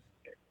about it.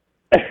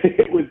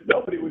 It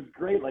was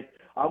great. Like,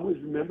 I always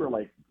remember,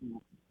 like,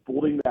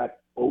 folding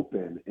that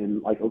open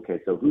and, like,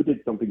 okay, so who did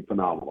something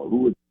phenomenal?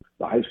 Who was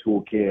the high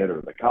school kid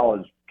or the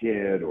college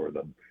kid or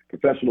the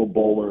professional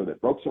bowler that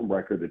broke some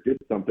record, that did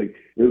something?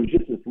 It was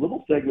just this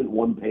little segment,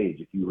 one page,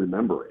 if you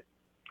remember it.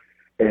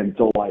 And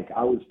so, like,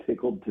 I was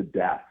tickled to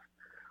death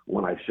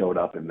when I showed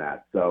up in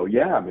that. So,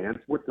 yeah, man,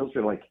 Sports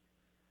Illustrated, like,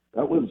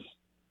 that was,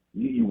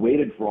 you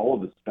waited for all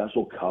of the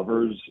special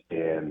covers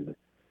and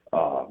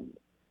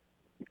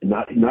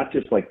not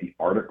just, like, the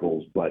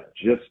articles, but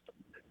just,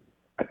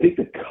 I think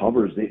the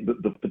covers,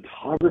 the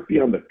photography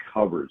on the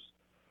covers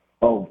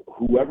of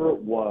whoever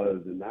it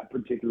was in that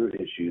particular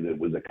issue that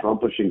was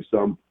accomplishing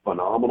some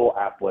phenomenal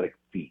athletic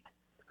feat,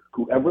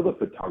 whoever the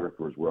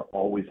photographers were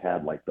always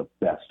had, like, the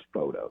best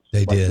photos.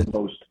 They like did. The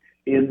most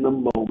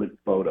in-the-moment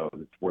photos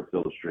at Sports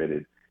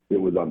Illustrated. It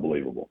was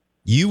unbelievable.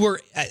 You were,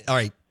 all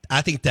right,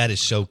 I think that is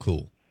so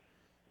cool.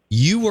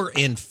 You were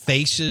in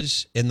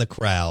faces in the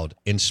crowd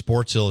in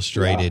Sports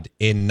Illustrated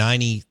in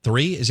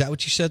 93. Is that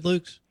what you said,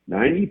 Luke?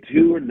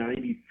 92 or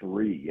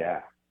 93,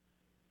 yeah.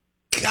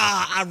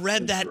 God, I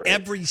read that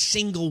every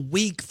single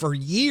week for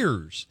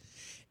years.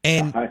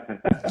 And,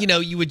 you know,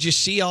 you would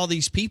just see all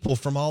these people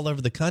from all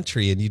over the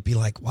country, and you'd be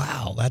like,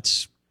 wow,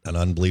 that's an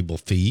unbelievable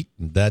feat.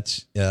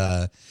 That's,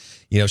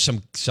 you know,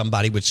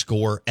 somebody would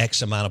score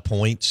X amount of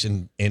points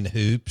in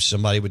hoops.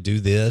 Somebody would do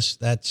this.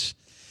 That's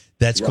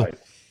cool. Right.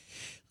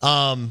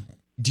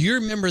 Do you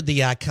remember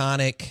the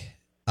iconic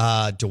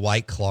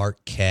Dwight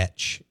Clark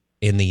catch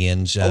in the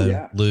end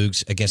zone,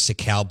 Lugs, against the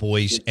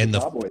Cowboys, and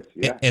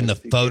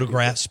the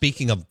photograph?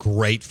 Speaking of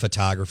great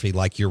photography,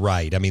 like, you're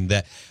right. I mean,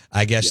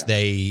 I guess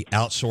they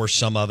outsourced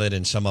some of it,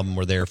 and some of them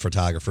were their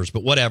photographers,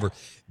 but whatever.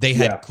 They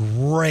had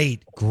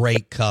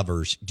great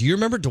covers. Do you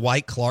remember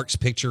Dwight Clark's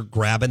picture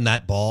grabbing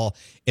that ball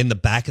in the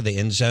back of the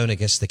end zone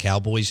against the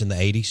Cowboys in the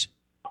 80s?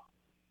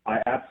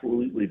 I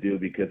absolutely do,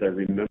 because I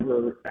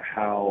remember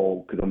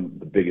how, because I'm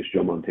the biggest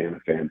Joe Montana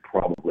fan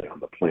probably on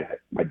the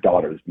planet. My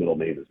daughter's middle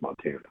name is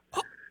Montana.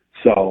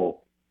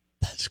 So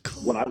that's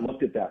cool. When I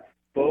looked at that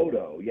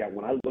photo,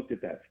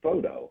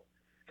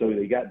 so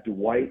they got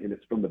Dwight, and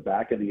it's from the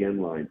back of the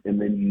end line,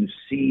 and then you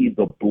see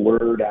the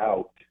blurred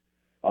out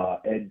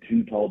Ed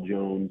Too Tall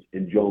Jones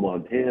and Joe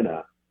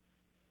Montana,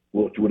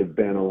 which would have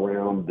been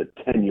around the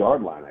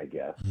 10-yard line, I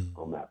guess,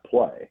 on that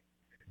play.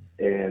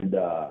 And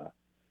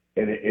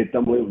it's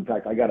unbelievable. In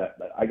fact, I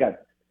got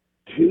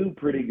two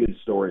pretty good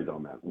stories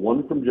on that.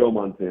 One from Joe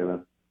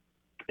Montana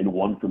and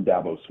one from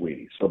Dabo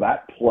Swinney. So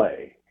that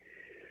play,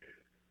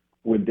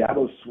 when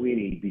Dabo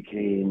Swinney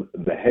became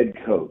the head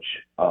coach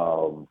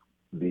of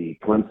the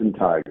Clemson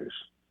Tigers,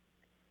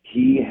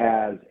 he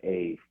has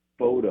a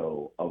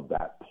photo of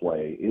that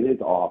play in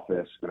his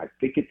office, and I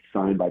think it's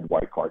signed by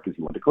Dwight Clark because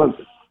he went to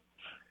Clemson.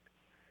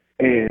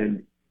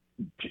 And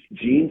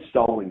Gene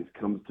Stallings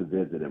comes to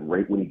visit him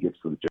right when he gets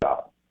to the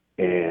job.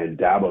 And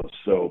Dabo's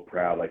so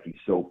proud, like he's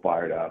so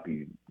fired up.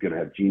 He's going to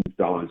have Gene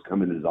Stallings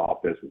come in his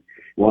office. And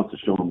he wants to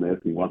show him this,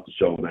 and he wants to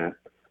show him that.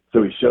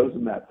 So he shows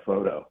him that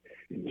photo.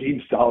 And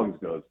Gene Stallings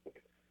goes,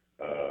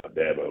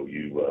 Dabo,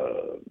 you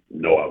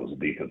know I was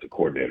the defensive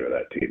coordinator of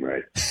that team,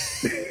 right?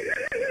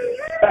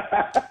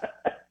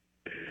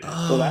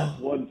 So that's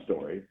one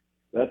story.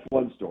 That's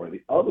one story.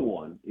 The other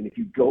one, and if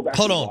you go back...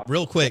 Hold on,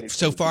 real quick.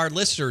 So for our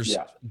listeners,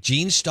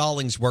 Gene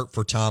Stallings worked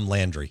for Tom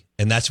Landry,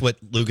 and that's what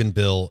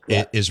Luginbill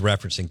is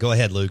referencing. Go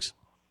ahead, Luke.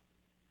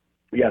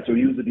 Yeah, so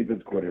he was the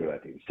defense coordinator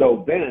of that team.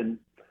 So then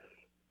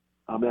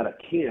I'm at a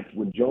camp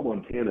when Joe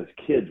Montana's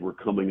kids were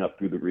coming up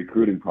through the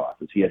recruiting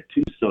process. He had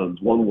two sons.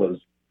 One was,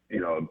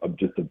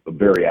 just a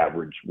very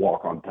average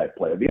walk-on type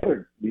player. The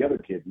other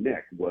kid,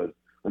 Nick, was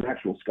an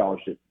actual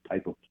scholarship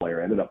type of player.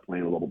 Ended up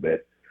playing a little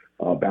bit.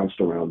 Bounced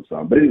around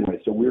some. But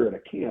anyway, so we were at a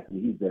camp,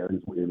 and he's there,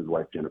 and his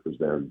wife Jennifer's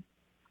there.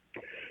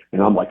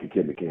 And I'm like a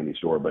kid in a candy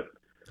store, but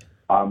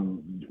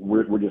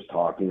we're just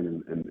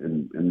talking,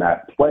 and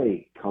that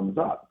play comes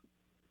up.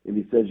 And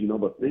he says,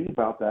 the thing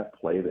about that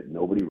play that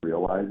nobody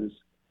realizes,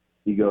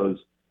 he goes,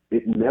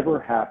 it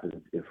never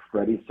happens if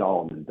Freddie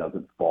Solomon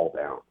doesn't fall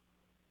down.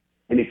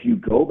 And if you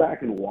go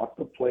back and watch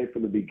the play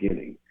from the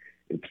beginning,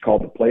 the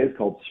play is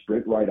called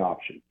sprint right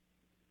option.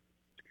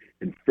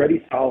 And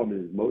Freddie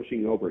Solomon is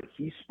motioning over.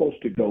 He's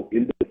supposed to go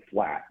into the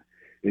flat.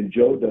 And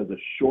Joe does a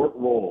short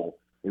roll,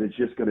 and it's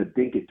just going to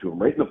dink it to him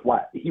right in the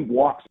flat. He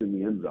walks in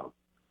the end zone.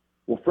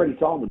 Well, Freddie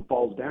Solomon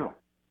falls down.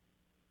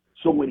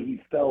 So when he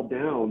fell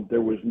down,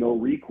 there was no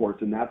recourse,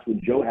 and that's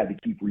when Joe had to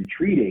keep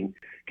retreating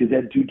because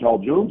Ed Too Tall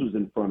Jones was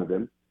in front of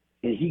him,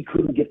 and he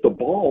couldn't get the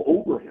ball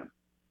over him,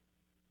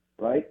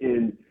 right?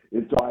 And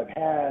so I've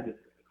had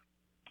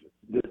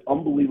this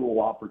unbelievable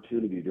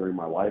opportunity during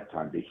my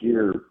lifetime to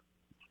hear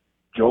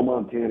Joe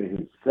Montana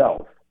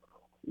himself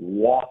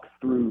walk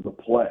through the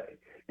play.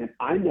 And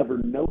I never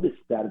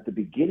noticed that at the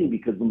beginning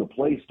because when the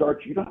play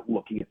starts, you're not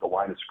looking at the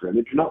line of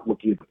scrimmage. You're not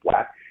looking at the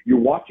flat. You're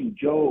watching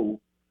Joe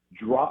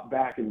drop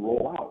back and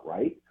roll out,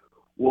 right?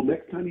 Well,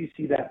 next time you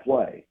see that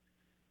play,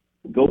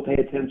 go pay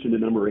attention to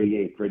number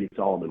 88, Freddie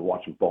Solomon,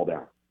 watch him fall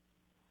down.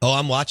 Oh,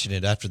 I'm watching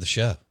it after the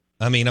show.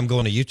 I'm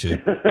going to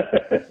YouTube.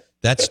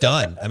 That's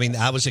done.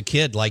 I was a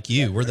kid like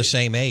you. We're the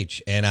same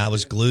age, and I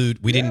was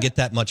glued. We didn't get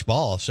that much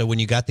ball, so when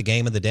you got the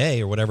game of the day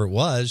or whatever it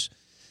was,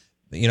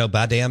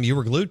 by damn, you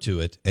were glued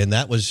to it. And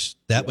that was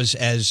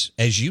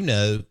as you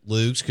know,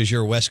 Luke's, because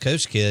you're a West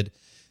Coast kid,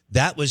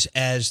 that was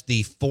as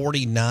the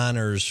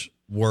 49ers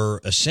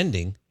were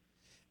ascending,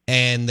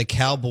 and the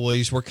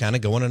Cowboys were kind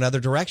of going another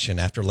direction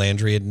after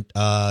Landry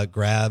had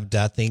grabbed,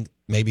 I think,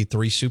 maybe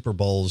 3 Super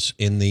Bowls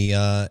in the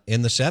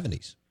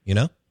 70s.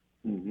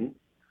 Mm-hmm.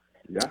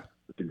 Yeah.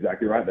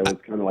 Exactly right. That was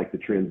kind of like the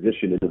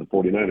transition into the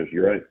 49ers.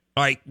 You're right.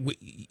 All right.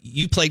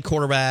 You played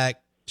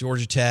quarterback,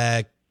 Georgia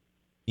Tech,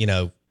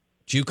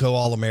 JUCO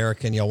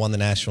All-American. Y'all won the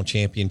national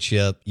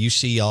championship. You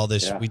see all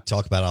this. Yeah. We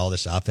talk about all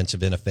this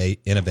offensive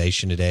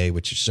innovation today,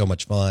 which is so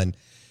much fun.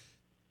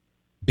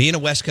 Being a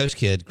West Coast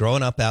kid,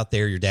 growing up out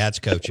there, your dad's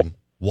coaching.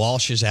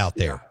 Walsh is out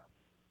there.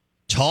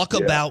 Talk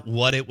about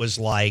what it was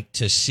like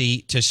to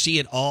see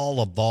it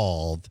all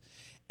evolve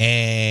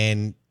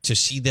and to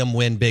see them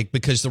win big,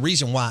 because the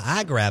reason why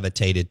I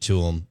gravitated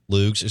to them,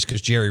 Luke's, is because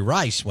Jerry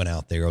Rice went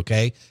out there,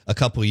 a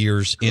couple of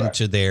years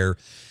into their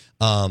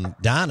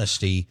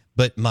dynasty.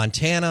 But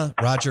Montana,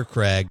 Roger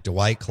Craig,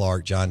 Dwight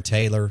Clark, John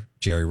Taylor,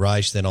 Jerry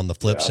Rice. Then on the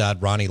flip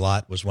side, Ronnie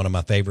Lott was one of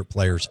my favorite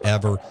players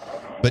ever.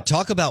 But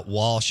talk about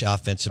Walsh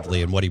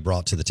offensively and what he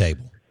brought to the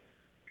table.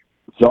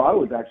 So I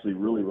was actually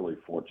really, really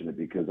fortunate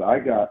because I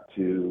got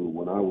to,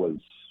 when I was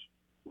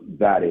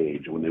that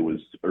age, when it was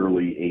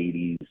early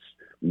 80s,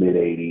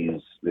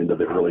 mid-'80s into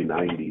the early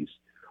 90s,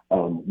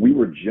 we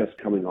were just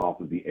coming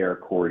off of the Air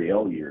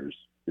Coryell years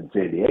in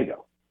San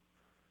Diego.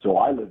 So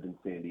I lived in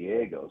San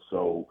Diego.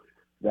 So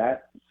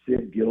that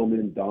Sid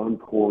Gilman, Don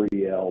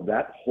Coryell,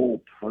 that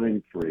whole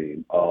time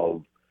frame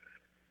of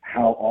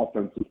how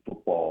offensive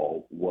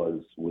football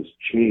was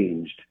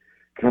changed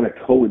kind of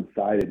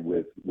coincided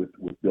with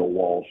Bill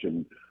Walsh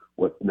and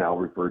what's now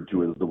referred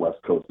to as the West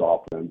Coast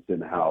offense,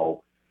 and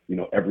how,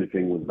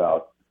 everything was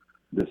about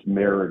this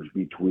marriage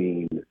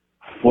between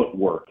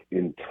footwork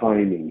and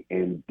timing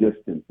and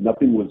distance.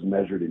 Nothing was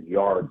measured in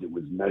yards. It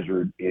was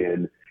measured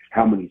in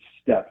how many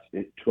steps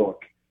it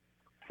took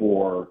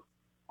for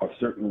a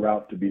certain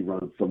route to be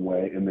run some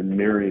way, and then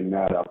marrying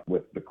that up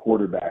with the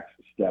quarterback's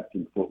steps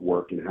and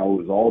footwork, and how it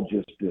was all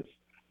just this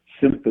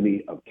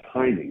symphony of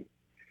timing.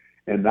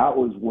 And that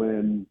was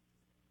when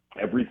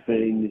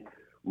everything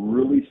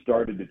really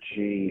started to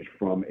change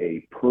from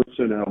a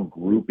personnel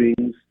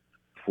groupings,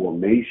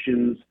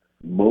 formations,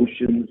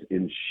 motions,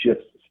 and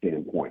shifts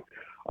standpoint.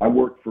 I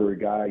worked for a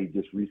guy, he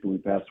just recently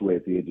passed away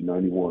at the age of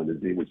 91.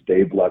 His name was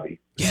Dave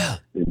Levy. Yeah.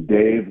 And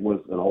Dave was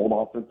an old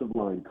offensive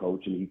line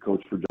coach, and he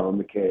coached for John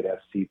McKay at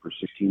SC for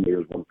 16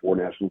 years, won 4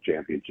 national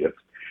championships.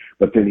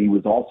 But then he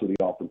was also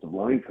the offensive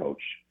line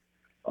coach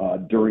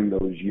during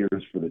those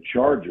years for the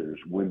Chargers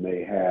when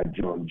they had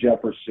John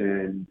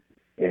Jefferson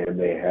and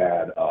they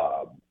had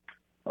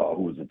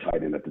who was the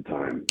tight end at the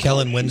time?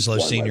 Kellen Winslow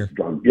Sr.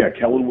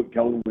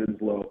 Kellen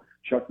Winslow,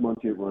 Chuck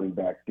Muncie at running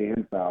back,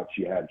 Dan Fouch,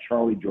 you had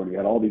Charlie Jordan, you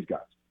had all these guys.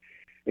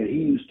 And he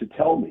used to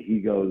tell me, he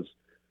goes,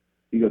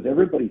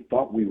 everybody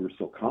thought we were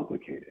so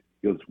complicated.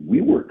 He goes, we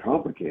weren't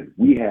complicated.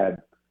 We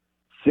had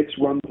 6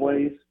 run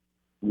plays.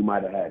 We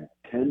might have had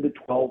 10 to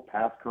 12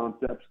 pass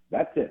concepts.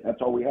 That's it.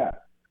 That's all we had.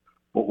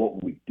 But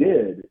what we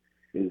did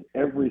is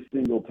every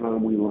single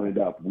time we lined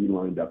up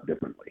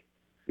differently.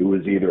 It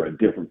was either a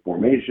different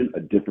formation, a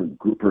different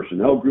group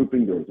personnel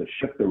grouping. There was a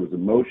shift. There was a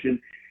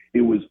motion.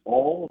 It was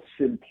all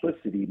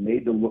simplicity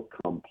made to look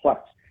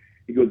complex.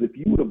 He goes, if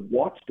you would have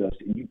watched us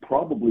and you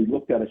probably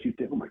looked at us, you'd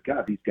think, oh, my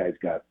God, these guys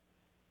got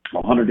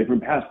 100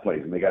 different pass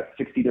plays and they got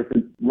 60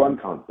 different run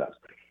concepts.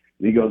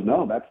 And he goes,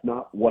 no, that's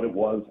not what it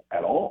was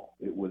at all.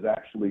 It was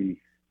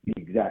actually the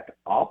exact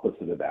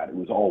opposite of that. It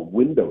was all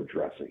window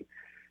dressing.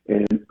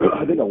 And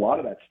I think a lot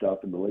of that stuff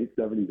in the late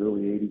 70s,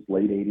 early 80s,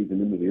 late 80s,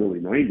 and into the early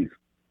 90s,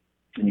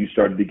 and you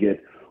started to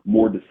get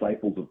more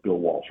disciples of Bill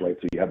Walsh, right?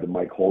 So you had the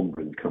Mike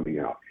Holmgren coming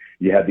out.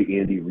 You had the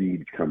Andy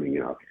Reid coming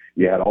out.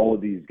 You had all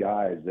of these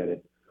guys that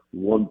at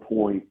one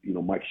point,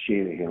 Mike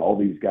Shanahan, all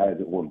these guys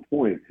at one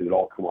point who had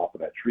all come off of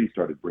that tree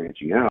started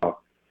branching out.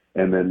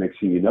 And then next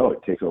thing you know,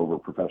 it takes over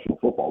professional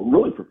football,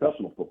 really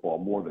professional football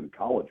more than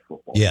college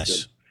football.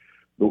 Yes.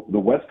 The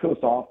West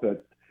Coast offense,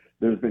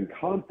 there's been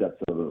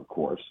concepts of it, of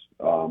course,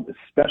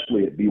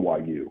 especially at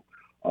BYU,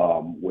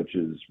 which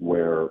is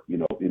where,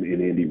 in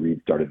Andy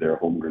Reid started there.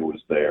 Holmgren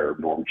was there.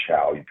 Norm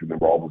Chow. You can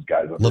remember all those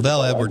guys.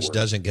 Lavelle Edwards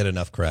doesn't get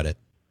enough credit.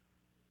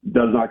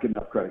 Does not get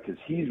enough credit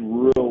because he's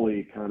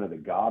really kind of the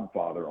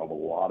godfather of a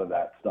lot of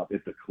that stuff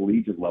at the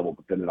collegiate level,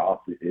 but then it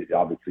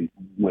obviously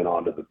went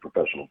on to the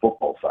professional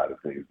football side of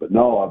things. But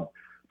no, I'll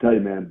tell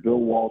you, man, Bill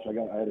Walsh, I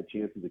had a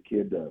chance as a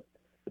kid to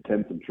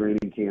attend some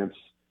training camps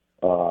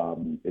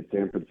at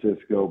San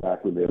Francisco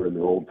back when they were in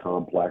their old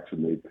complex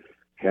and they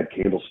had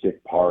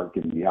Candlestick Park.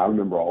 And I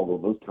remember all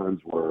of those times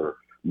were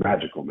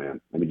magical, man.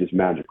 I mean, just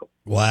magical.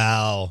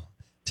 Wow.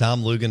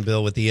 Tom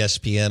Luginbill with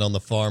ESPN on the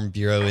Farm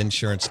Bureau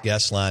Insurance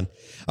guest line.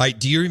 All right,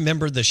 do you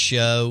remember the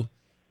show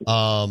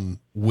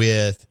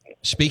with,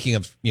 speaking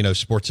of,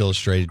 Sports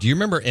Illustrated, do you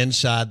remember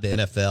Inside the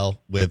NFL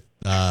with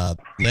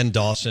Len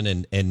Dawson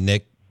and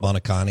Nick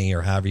Bonacani,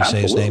 or however you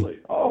say his name?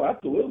 Oh,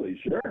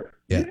 absolutely, sure.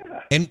 Yeah.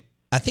 And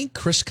I think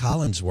Chris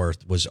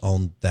Collinsworth was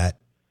on that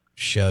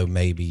show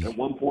maybe. At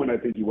one point, I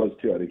think he was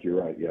too. I think you're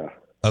right, yeah.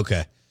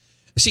 Okay.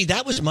 See,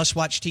 that was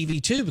must-watch TV,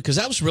 too, because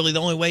that was really the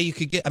only way you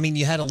could get – I mean,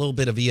 you had a little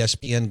bit of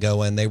ESPN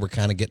going. They were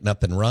kind of getting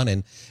up and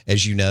running,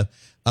 as you know.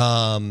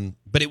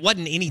 But it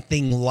wasn't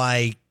anything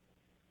like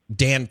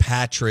Dan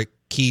Patrick,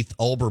 Keith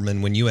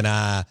Olbermann, when you and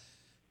I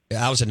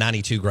was a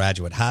 92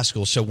 graduate high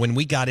school. So when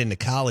we got into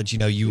college,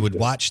 you would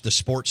watch the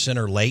Sports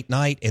Center late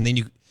night, and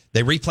then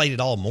they replayed it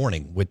all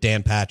morning with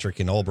Dan Patrick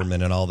and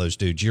Olbermann and all those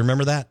dudes. You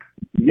remember that?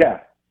 Yeah.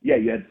 Yeah,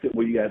 you had 6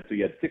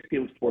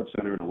 p.m. Sports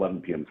Center and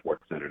 11 p.m.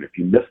 Sports Center, and if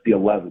you missed the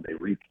 11, they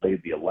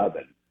replayed the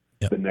 11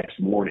 the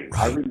next morning.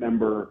 Right.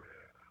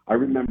 I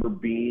remember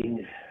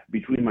being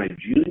between my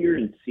junior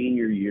and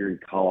senior year in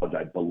college,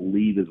 I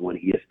believe, is when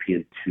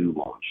ESPN2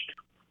 launched,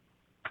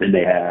 and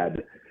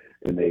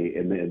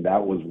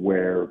that was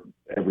where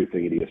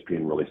everything at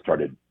ESPN really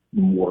started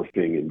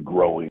morphing and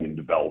growing and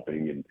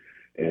developing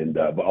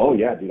but oh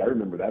yeah, dude, I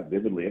remember that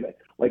vividly. And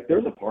like,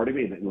 there's a part of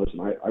me that, listen,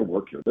 I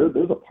work here.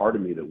 There's a part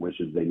of me that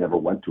wishes they never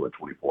went to a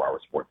 24-hour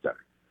sports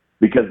center,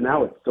 because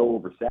now it's so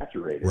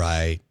oversaturated.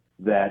 Right.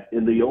 That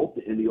in the old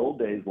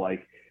days,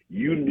 like,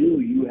 you knew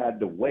you had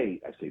to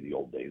wait. I say the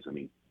old days, I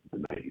mean the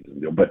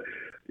 90s, but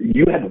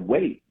you had to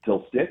wait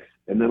till 6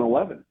 and then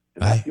 11,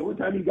 and that's the only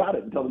time you got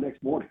it until the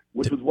next morning,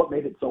 which was what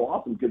made it so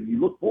awesome because you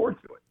look forward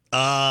to it.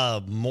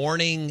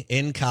 Morning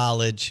in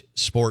college,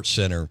 Sports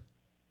Center.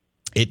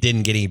 It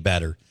didn't get any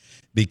better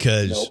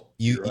because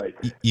you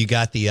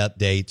got the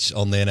updates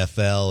on the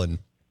NFL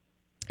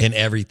and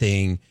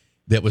everything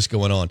that was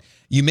going on.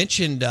 You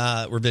mentioned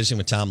we're visiting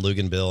with Tom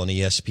Luginbill on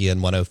ESPN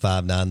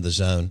 105.9 The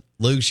Zone.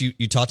 Lugs,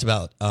 you talked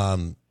about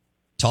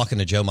talking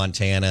to Joe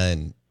Montana,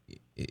 and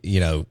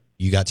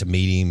you got to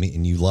meet him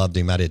and you loved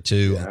him. I did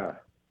too. Yeah.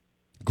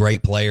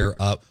 Great player.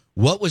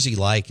 What was he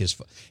like?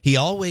 He's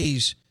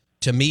always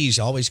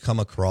come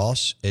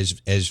across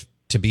as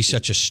to be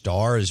such a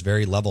star, as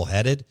very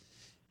level-headed.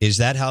 Is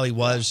that how he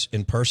was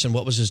in person?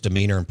 What was his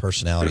demeanor and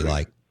personality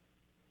like?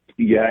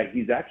 Yeah,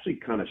 he's actually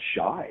kind of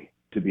shy,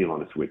 to be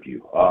honest with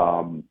you.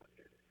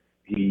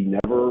 he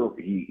never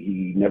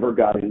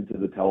got into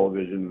the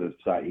television, the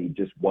side. He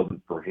just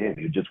wasn't for him.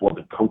 He just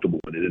wasn't comfortable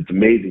with it. It's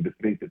amazing to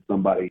think that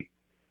somebody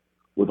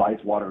with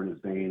ice water in his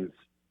veins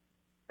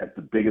at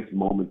the biggest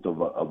moments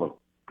of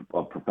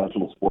a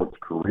professional sports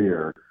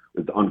career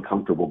is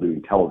uncomfortable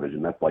doing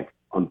television. That's like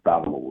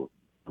unfathomable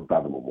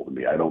to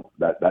me.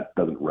 That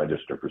doesn't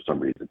register for some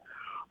reason.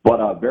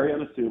 But very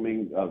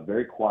unassuming,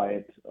 very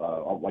quiet,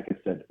 like I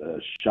said,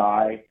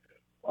 shy,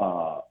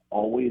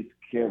 always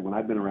cared. When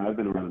I've been around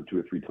him 2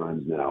 or 3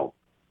 times now,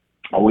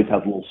 always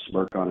has a little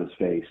smirk on his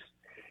face.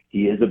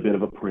 He is a bit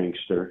of a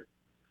prankster.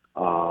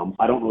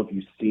 I don't know if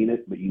you've seen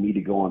it, but you need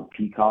to go on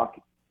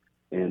Peacock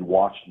and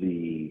watch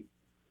the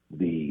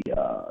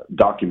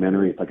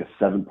documentary. It's like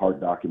a 7-part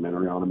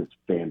documentary on him. It's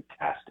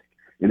fantastic.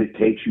 And it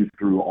takes you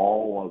through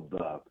all of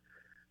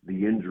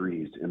the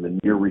injuries and the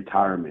near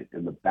retirement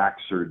and the back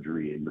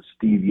surgery and the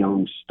Steve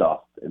Young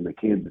stuff and the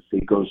Kansas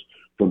City. It goes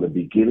from the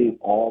beginning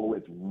all the way.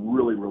 It's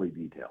really, really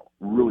detailed.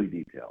 Really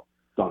detailed.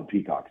 It's on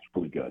Peacock. It's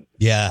really good.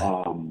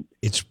 Yeah.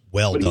 It's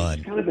well done.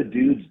 He's kind of a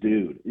dude's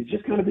dude. He's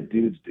just kind of a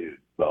dude's dude.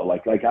 So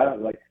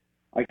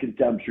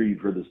I'm sure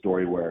you've heard the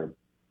story where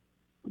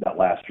that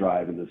last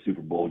drive in the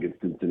Super Bowl against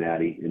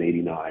Cincinnati in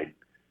 '89,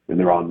 and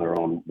they're on their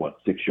own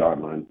 6-yard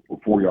line or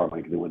 4-yard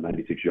line because they went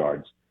 96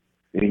 yards,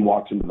 and he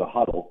walks into the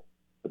huddle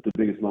at the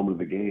biggest moment of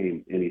the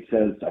game, and he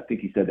says, I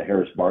think he said to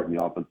Harris Barton,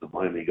 the offensive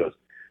lineman, he goes,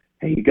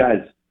 "Hey, you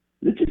guys,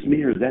 is it just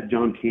me or is that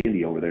John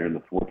Candy over there in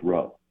the 4th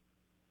row?"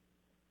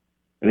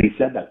 And he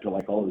said that to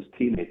all of his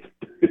teammates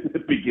at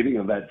the beginning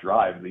of that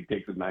drive, and he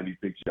takes it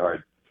 96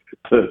 yards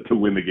to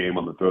win the game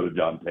on the throw to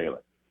John Taylor.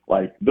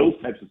 Like, those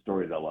types of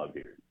stories I love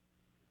hearing.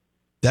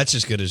 That's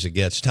as good as it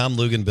gets. Tom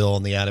Luginbill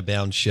on the Out of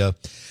Bounds show.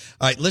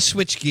 All right, let's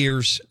switch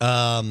gears.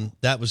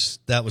 That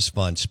was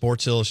fun.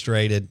 Sports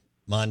Illustrated,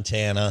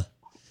 Montana,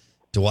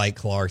 Dwight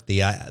Clark, the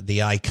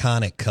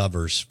iconic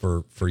covers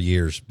for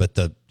years. But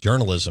the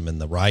journalism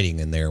and the writing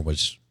in there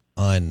was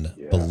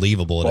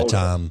unbelievable at a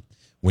time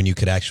when you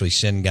could actually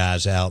send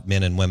guys out,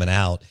 men and women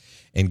out,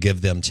 and give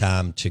them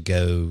time to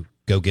go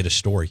get a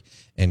story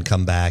and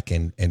come back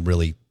and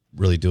really,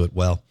 really do it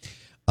well.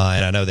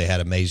 And I know they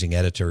had amazing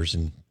editors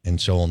and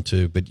so on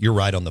too, but you're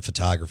right on the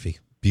photography.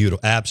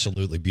 Beautiful,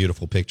 absolutely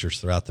beautiful pictures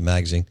throughout the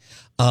magazine.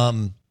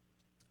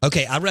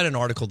 Okay, I read an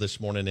article this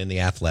morning in The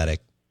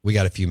Athletic. We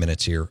got a few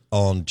minutes here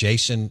on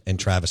Jason and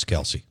Travis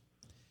Kelce.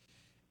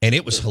 And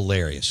it was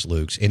hilarious,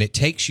 Luke's. And it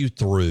takes you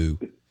through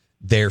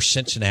their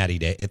Cincinnati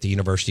day at the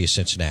University of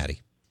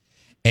Cincinnati.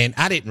 And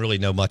I didn't really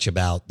know much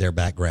about their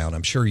background.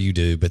 I'm sure you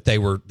do, but they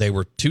were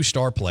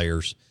 2-star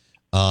players.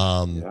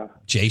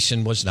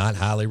 Jason was not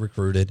highly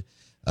recruited.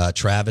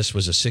 Travis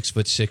was a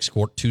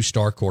 6'6"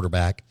 2-star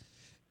quarterback,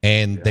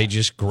 and they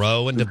just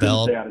grow and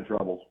develop. Stay out of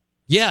trouble.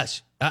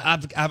 Yes,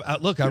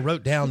 I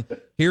wrote down.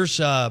 Here's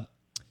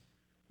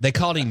they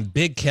called him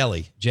Big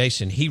Kelly.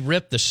 Jason, he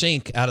ripped the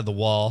sink out of the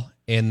wall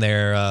in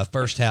their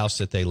first house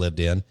that they lived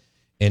in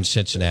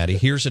Cincinnati.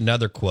 Here's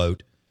another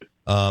quote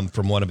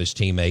from one of his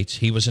teammates.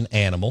 He was an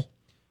animal.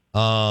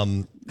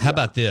 How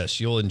about this?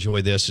 You'll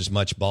enjoy this as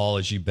much ball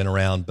as you've been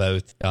around,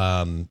 both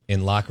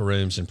in locker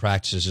rooms and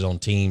practices on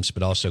teams,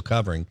 but also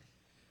covering.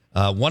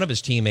 One of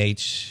his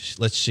teammates,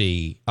 let's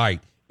see. All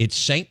right, it's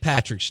St.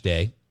 Patrick's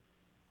Day,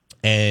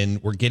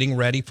 and we're getting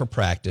ready for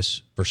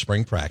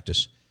spring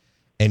practice,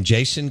 and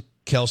Jason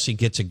Kelce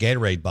gets a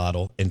Gatorade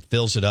bottle and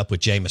fills it up with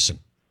Jameson.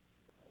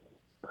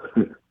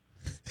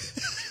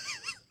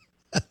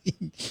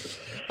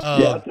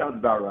 That sounds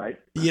about right.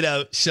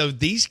 So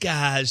these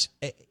guys,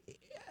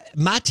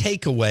 my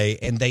takeaway,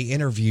 and they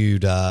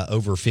interviewed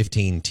over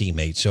 15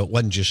 teammates, so it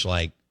wasn't just 2.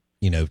 My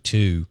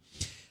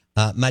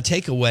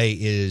takeaway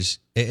is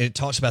it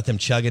talks about them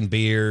chugging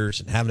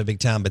beers and having a big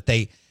time, but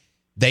they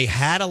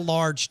had a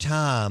large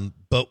time,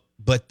 but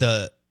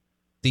the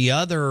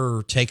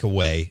other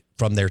takeaway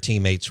from their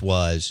teammates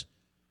was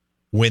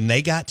when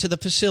they got to the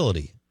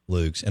facility,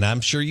 Luke's, and I'm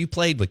sure you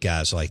played with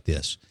guys like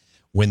this,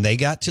 when they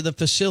got to the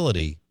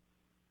facility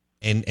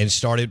and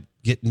started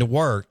getting to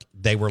work,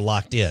 they were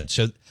locked in.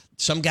 So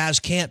some guys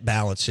can't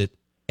balance it,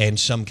 and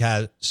some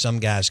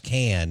guys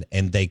can,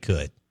 and they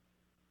could.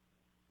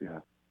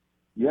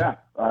 Yeah.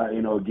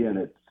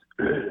 Again,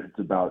 it's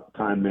about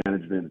time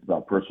management. It's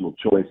about personal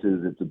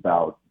choices. It's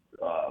about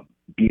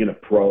being a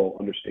pro,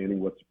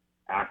 understanding what's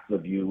asked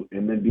of you,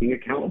 and then being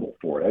accountable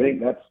for it. I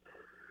think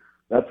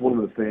that's one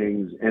of the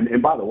things.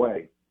 And by the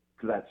way,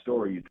 to that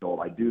story you told,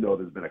 I do know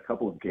there's been a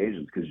couple of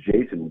occasions, because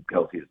Jason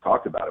Kelce has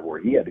talked about it, where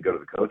he had to go to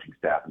the coaching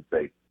staff and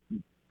say,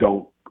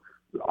 "Don't.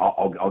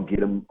 I'll get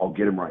him. I'll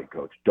get him right,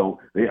 coach. Don't."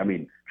 I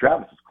mean,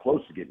 Travis was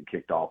close to getting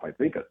kicked off, I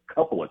think, a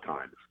couple of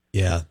times.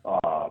 Yeah.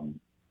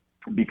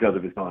 Because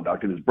of his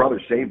conduct, and his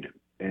brother saved him.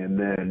 And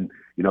then,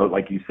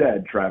 like you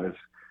said, Travis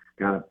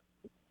kind of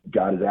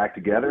got his act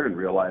together and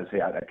realized,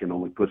 hey, I can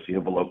only push the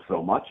envelope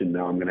so much, and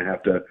now I'm going to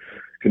have to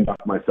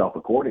conduct myself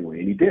accordingly.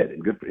 And he did,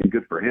 and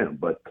good for him.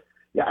 But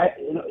yeah,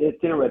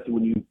 it's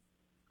interesting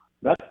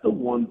that's the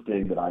one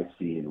thing that I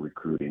see in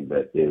recruiting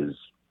that is,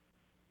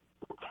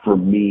 for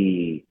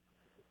me,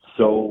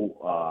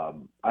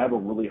 So I have a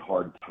really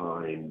hard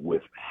time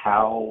with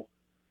how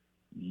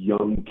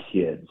young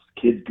kids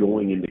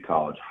going into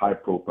college,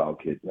 high-profile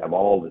kids, have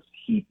all this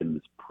heat and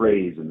this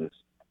praise and this,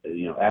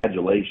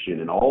 adulation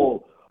and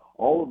all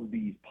of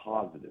these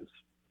positives,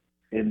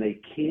 and they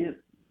can't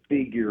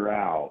figure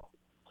out,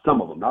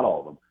 some of them, not all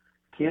of them,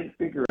 can't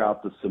figure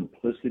out the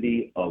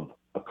simplicity of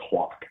a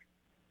clock.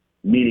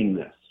 Meaning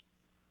this,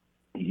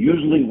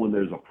 usually when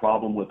there's a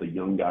problem with a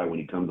young guy when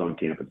he comes on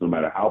campus, no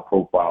matter how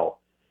profile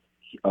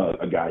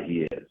a guy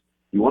he is,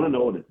 you want to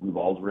know what it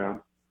revolves around?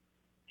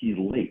 He's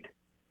late.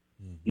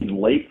 He's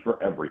late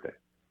for everything.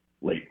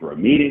 Late for a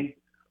meeting,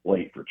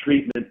 late for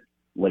treatment,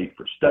 late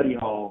for study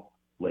hall,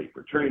 late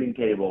for training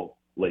table,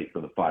 late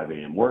for the 5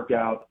 a.m.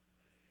 workout.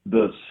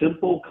 The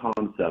simple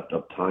concept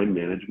of time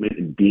management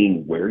and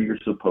being where you're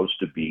supposed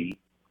to be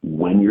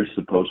when you're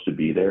supposed to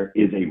be there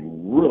is a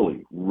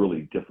really,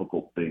 really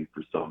difficult thing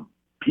for some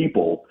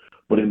people.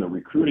 But in the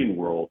recruiting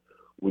world,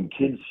 when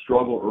kids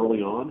struggle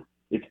early on,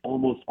 it's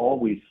almost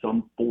always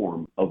some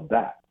form of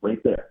that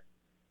right there.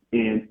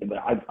 And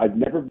I've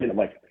never been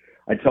like,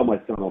 I tell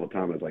my son all the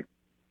time, I was like,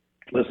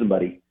 listen,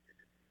 buddy,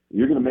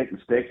 you're going to make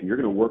mistakes and you're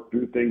going to work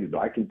through things, but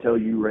I can tell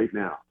you right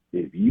now,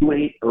 if you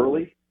ain't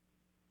early,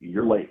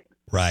 you're late.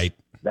 Right.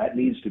 That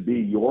needs to be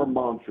your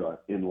mantra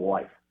in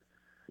life.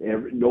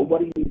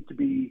 Nobody needs to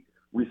be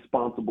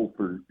responsible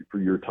for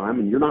your time,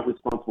 and you're not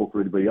responsible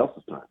for anybody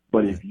else's time.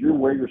 But if you're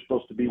where you're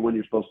supposed to be when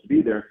you're supposed to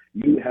be there,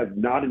 you have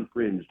not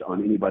infringed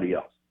on anybody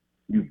else.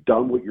 You've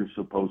done what you're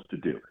supposed to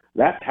do.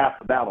 That's half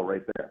the battle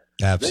right there.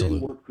 Absolutely.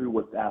 Then you work through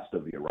what's asked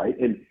of you, right?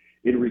 And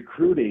in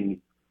recruiting,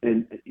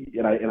 and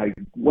I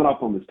went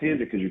off on this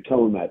tangent because you're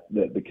telling that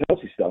the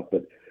Kelsey stuff,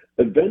 but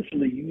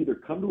eventually you either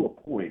come to a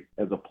point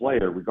as a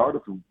player,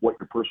 regardless of what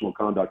your personal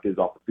conduct is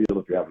off the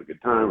field, if you're having a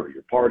good time or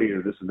you're partying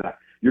or this and that,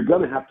 you're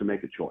going to have to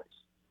make a choice.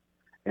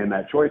 And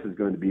that choice is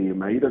going to be,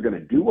 am I either going to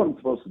do what I'm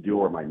supposed to do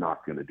or am I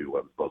not going to do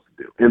what I'm supposed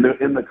to do?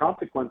 And the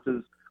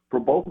consequences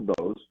for both of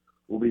those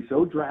will be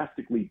so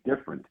drastically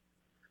different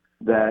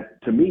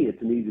that, to me,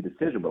 it's an easy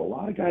decision. But a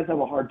lot of guys have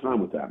a hard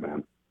time with that,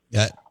 man.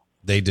 Yeah,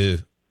 they do.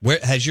 Where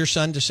has your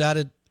son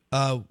decided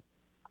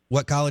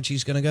what college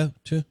he's going to go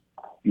to?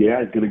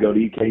 Yeah, he's going to go to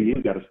EKU.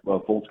 He got a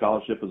full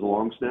scholarship as a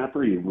long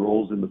snapper. He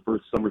enrolls in the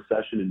first summer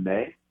session in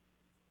May.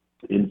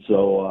 And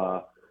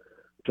so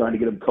trying to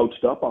get him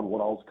coached up on what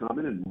all's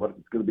coming and what's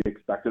going to be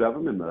expected of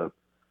him, and the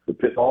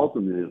pitfalls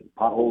and the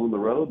potholes in the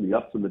road and the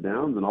ups and the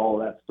downs and all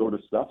of that sort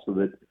of stuff, so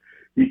that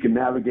he can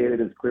navigate it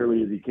as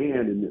clearly as he can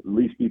and at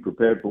least be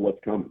prepared for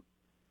what's coming.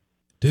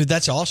 Dude,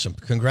 that's awesome.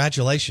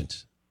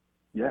 Congratulations.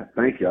 Yeah,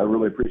 thank you. I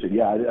really appreciate it.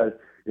 Yeah,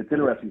 it's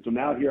interesting. So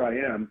now here I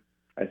am.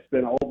 I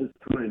spent all this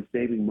time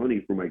saving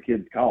money for my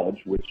kid's college,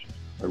 which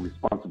I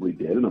responsibly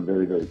did, and I'm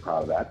very, very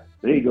proud of that.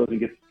 Then he goes and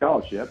gets a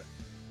scholarship,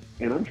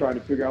 and I'm trying to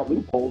figure out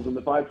loopholes in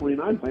the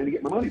 529 plan to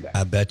get my money back.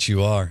 I bet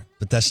you are.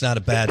 But that's not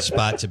a bad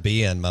spot to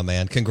be in, my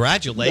man.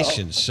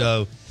 Congratulations.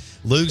 No. So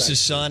Lug's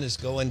son is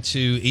going to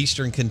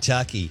Eastern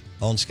Kentucky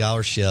on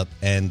scholarship,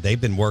 and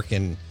they've been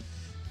working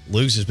 –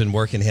 Lug's has been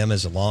working him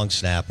as a long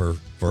snapper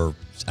for,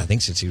 I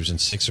think, since he was in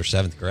 6th or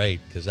 7th grade,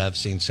 because I've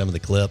seen some of the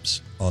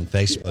clips on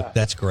Facebook. Yeah.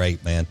 That's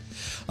great, man.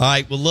 All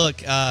right, well,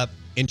 look,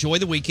 enjoy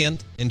the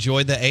weekend.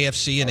 Enjoy the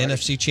AFC and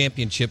NFC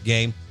championship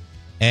game,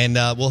 and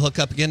we'll hook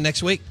up again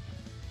next week.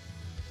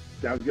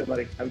 Sounds good,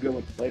 buddy. Have a good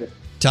one. Later.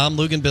 Tom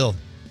Luginbill,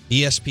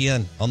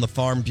 ESPN on the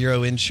Farm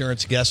Bureau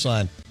Insurance Guest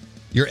Line.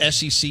 Your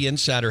SEC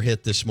Insider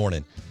Hit this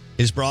morning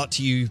is brought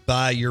to you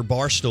by your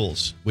bar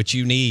stools, which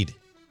you need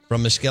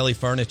from Muskelly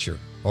Furniture,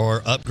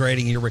 or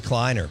upgrading your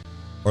recliner,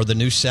 or the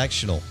new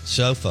sectional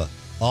sofa,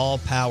 all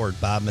powered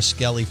by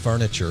Muskelly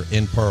Furniture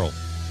in Pearl.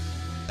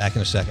 Back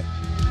in a second.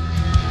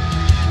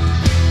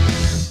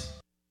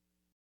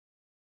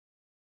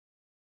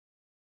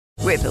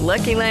 With the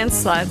Lucky Land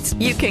Slots,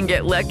 you can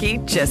get lucky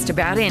just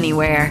about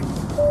anywhere.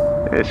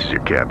 This is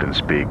your captain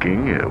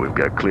speaking. We've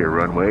got clear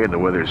runway and the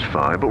weather's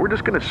fine, but we're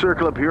just going to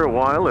circle up here a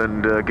while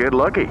and get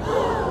lucky.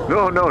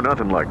 No,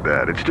 nothing like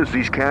that. It's just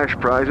these cash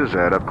prizes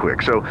add up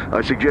quick. So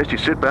I suggest you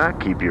sit back,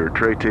 keep your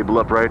tray table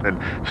upright, and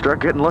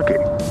start getting lucky.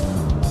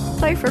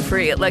 Play for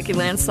free at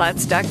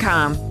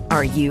LuckyLandSlots.com.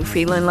 Are you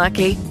feeling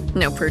lucky?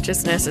 No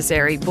purchase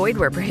necessary. Void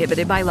where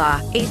prohibited by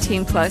law.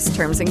 18+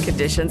 terms and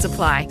conditions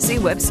apply. See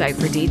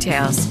website for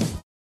details.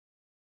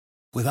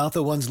 Without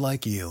the ones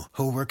like you,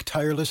 who work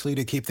tirelessly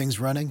to keep things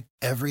running,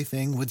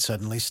 everything would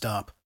suddenly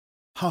stop.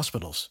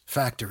 Hospitals,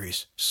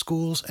 factories,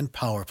 schools, and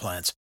power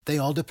plants, they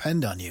all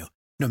depend on you.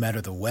 No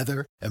matter the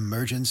weather,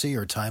 emergency,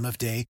 or time of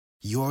day,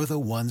 you're the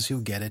ones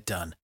who get it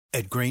done.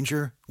 At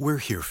Grainger, we're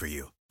here for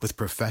you with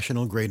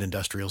professional-grade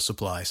industrial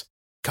supplies.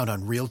 Count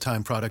on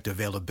real-time product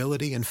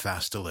availability and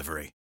fast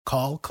delivery.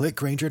 Call,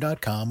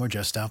 clickgrainger.com, or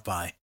just stop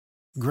by.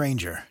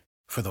 Grainger,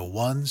 for the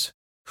ones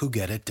who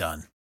get it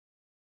done.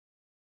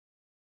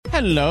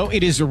 Hello,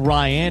 it is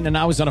Ryan, and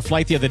I was on a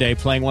flight the other day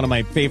playing one of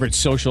my favorite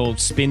social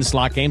spin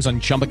slot games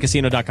on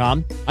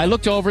ChumbaCasino.com. I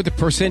looked over the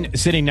person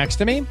sitting next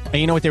to me, and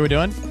you know what they were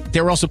doing?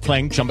 They were also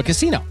playing Chumba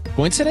Casino.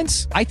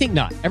 Coincidence? I think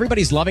not.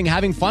 Everybody's loving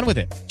having fun with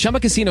it. Chumba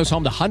Casino is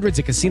home to hundreds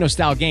of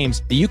casino-style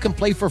games that you can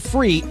play for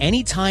free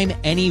anytime,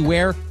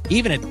 anywhere,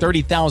 even at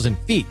 30,000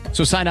 feet.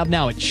 So sign up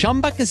now at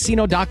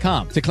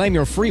ChumbaCasino.com to claim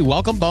your free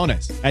welcome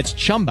bonus. That's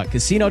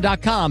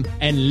ChumbaCasino.com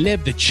and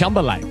live the Chumba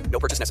life. No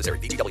purchase necessary.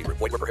 VGW.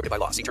 Void were prohibited by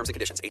law. See terms and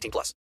conditions.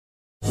 18+.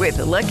 With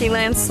the Lucky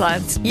Land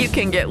Slots, you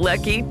can get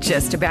lucky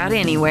just about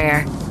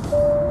anywhere.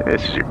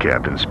 This is your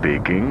captain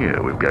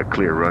speaking. We've got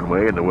clear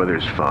runway and the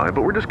weather's fine,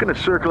 but we're just going to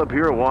circle up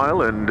here a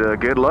while and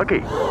get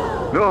lucky.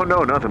 No,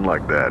 nothing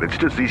like that. It's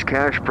just these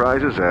cash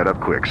prizes add up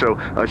quick. So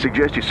I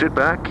suggest you sit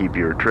back, keep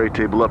your tray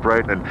table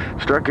upright, and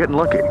start getting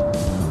lucky.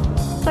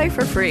 Play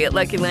for free at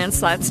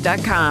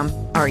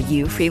LuckyLandSlots.com. Are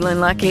you feeling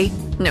lucky?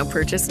 No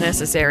purchase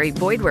necessary.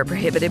 Void where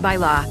prohibited by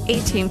law.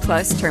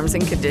 18+ terms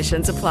and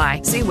conditions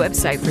apply. See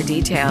website for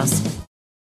details.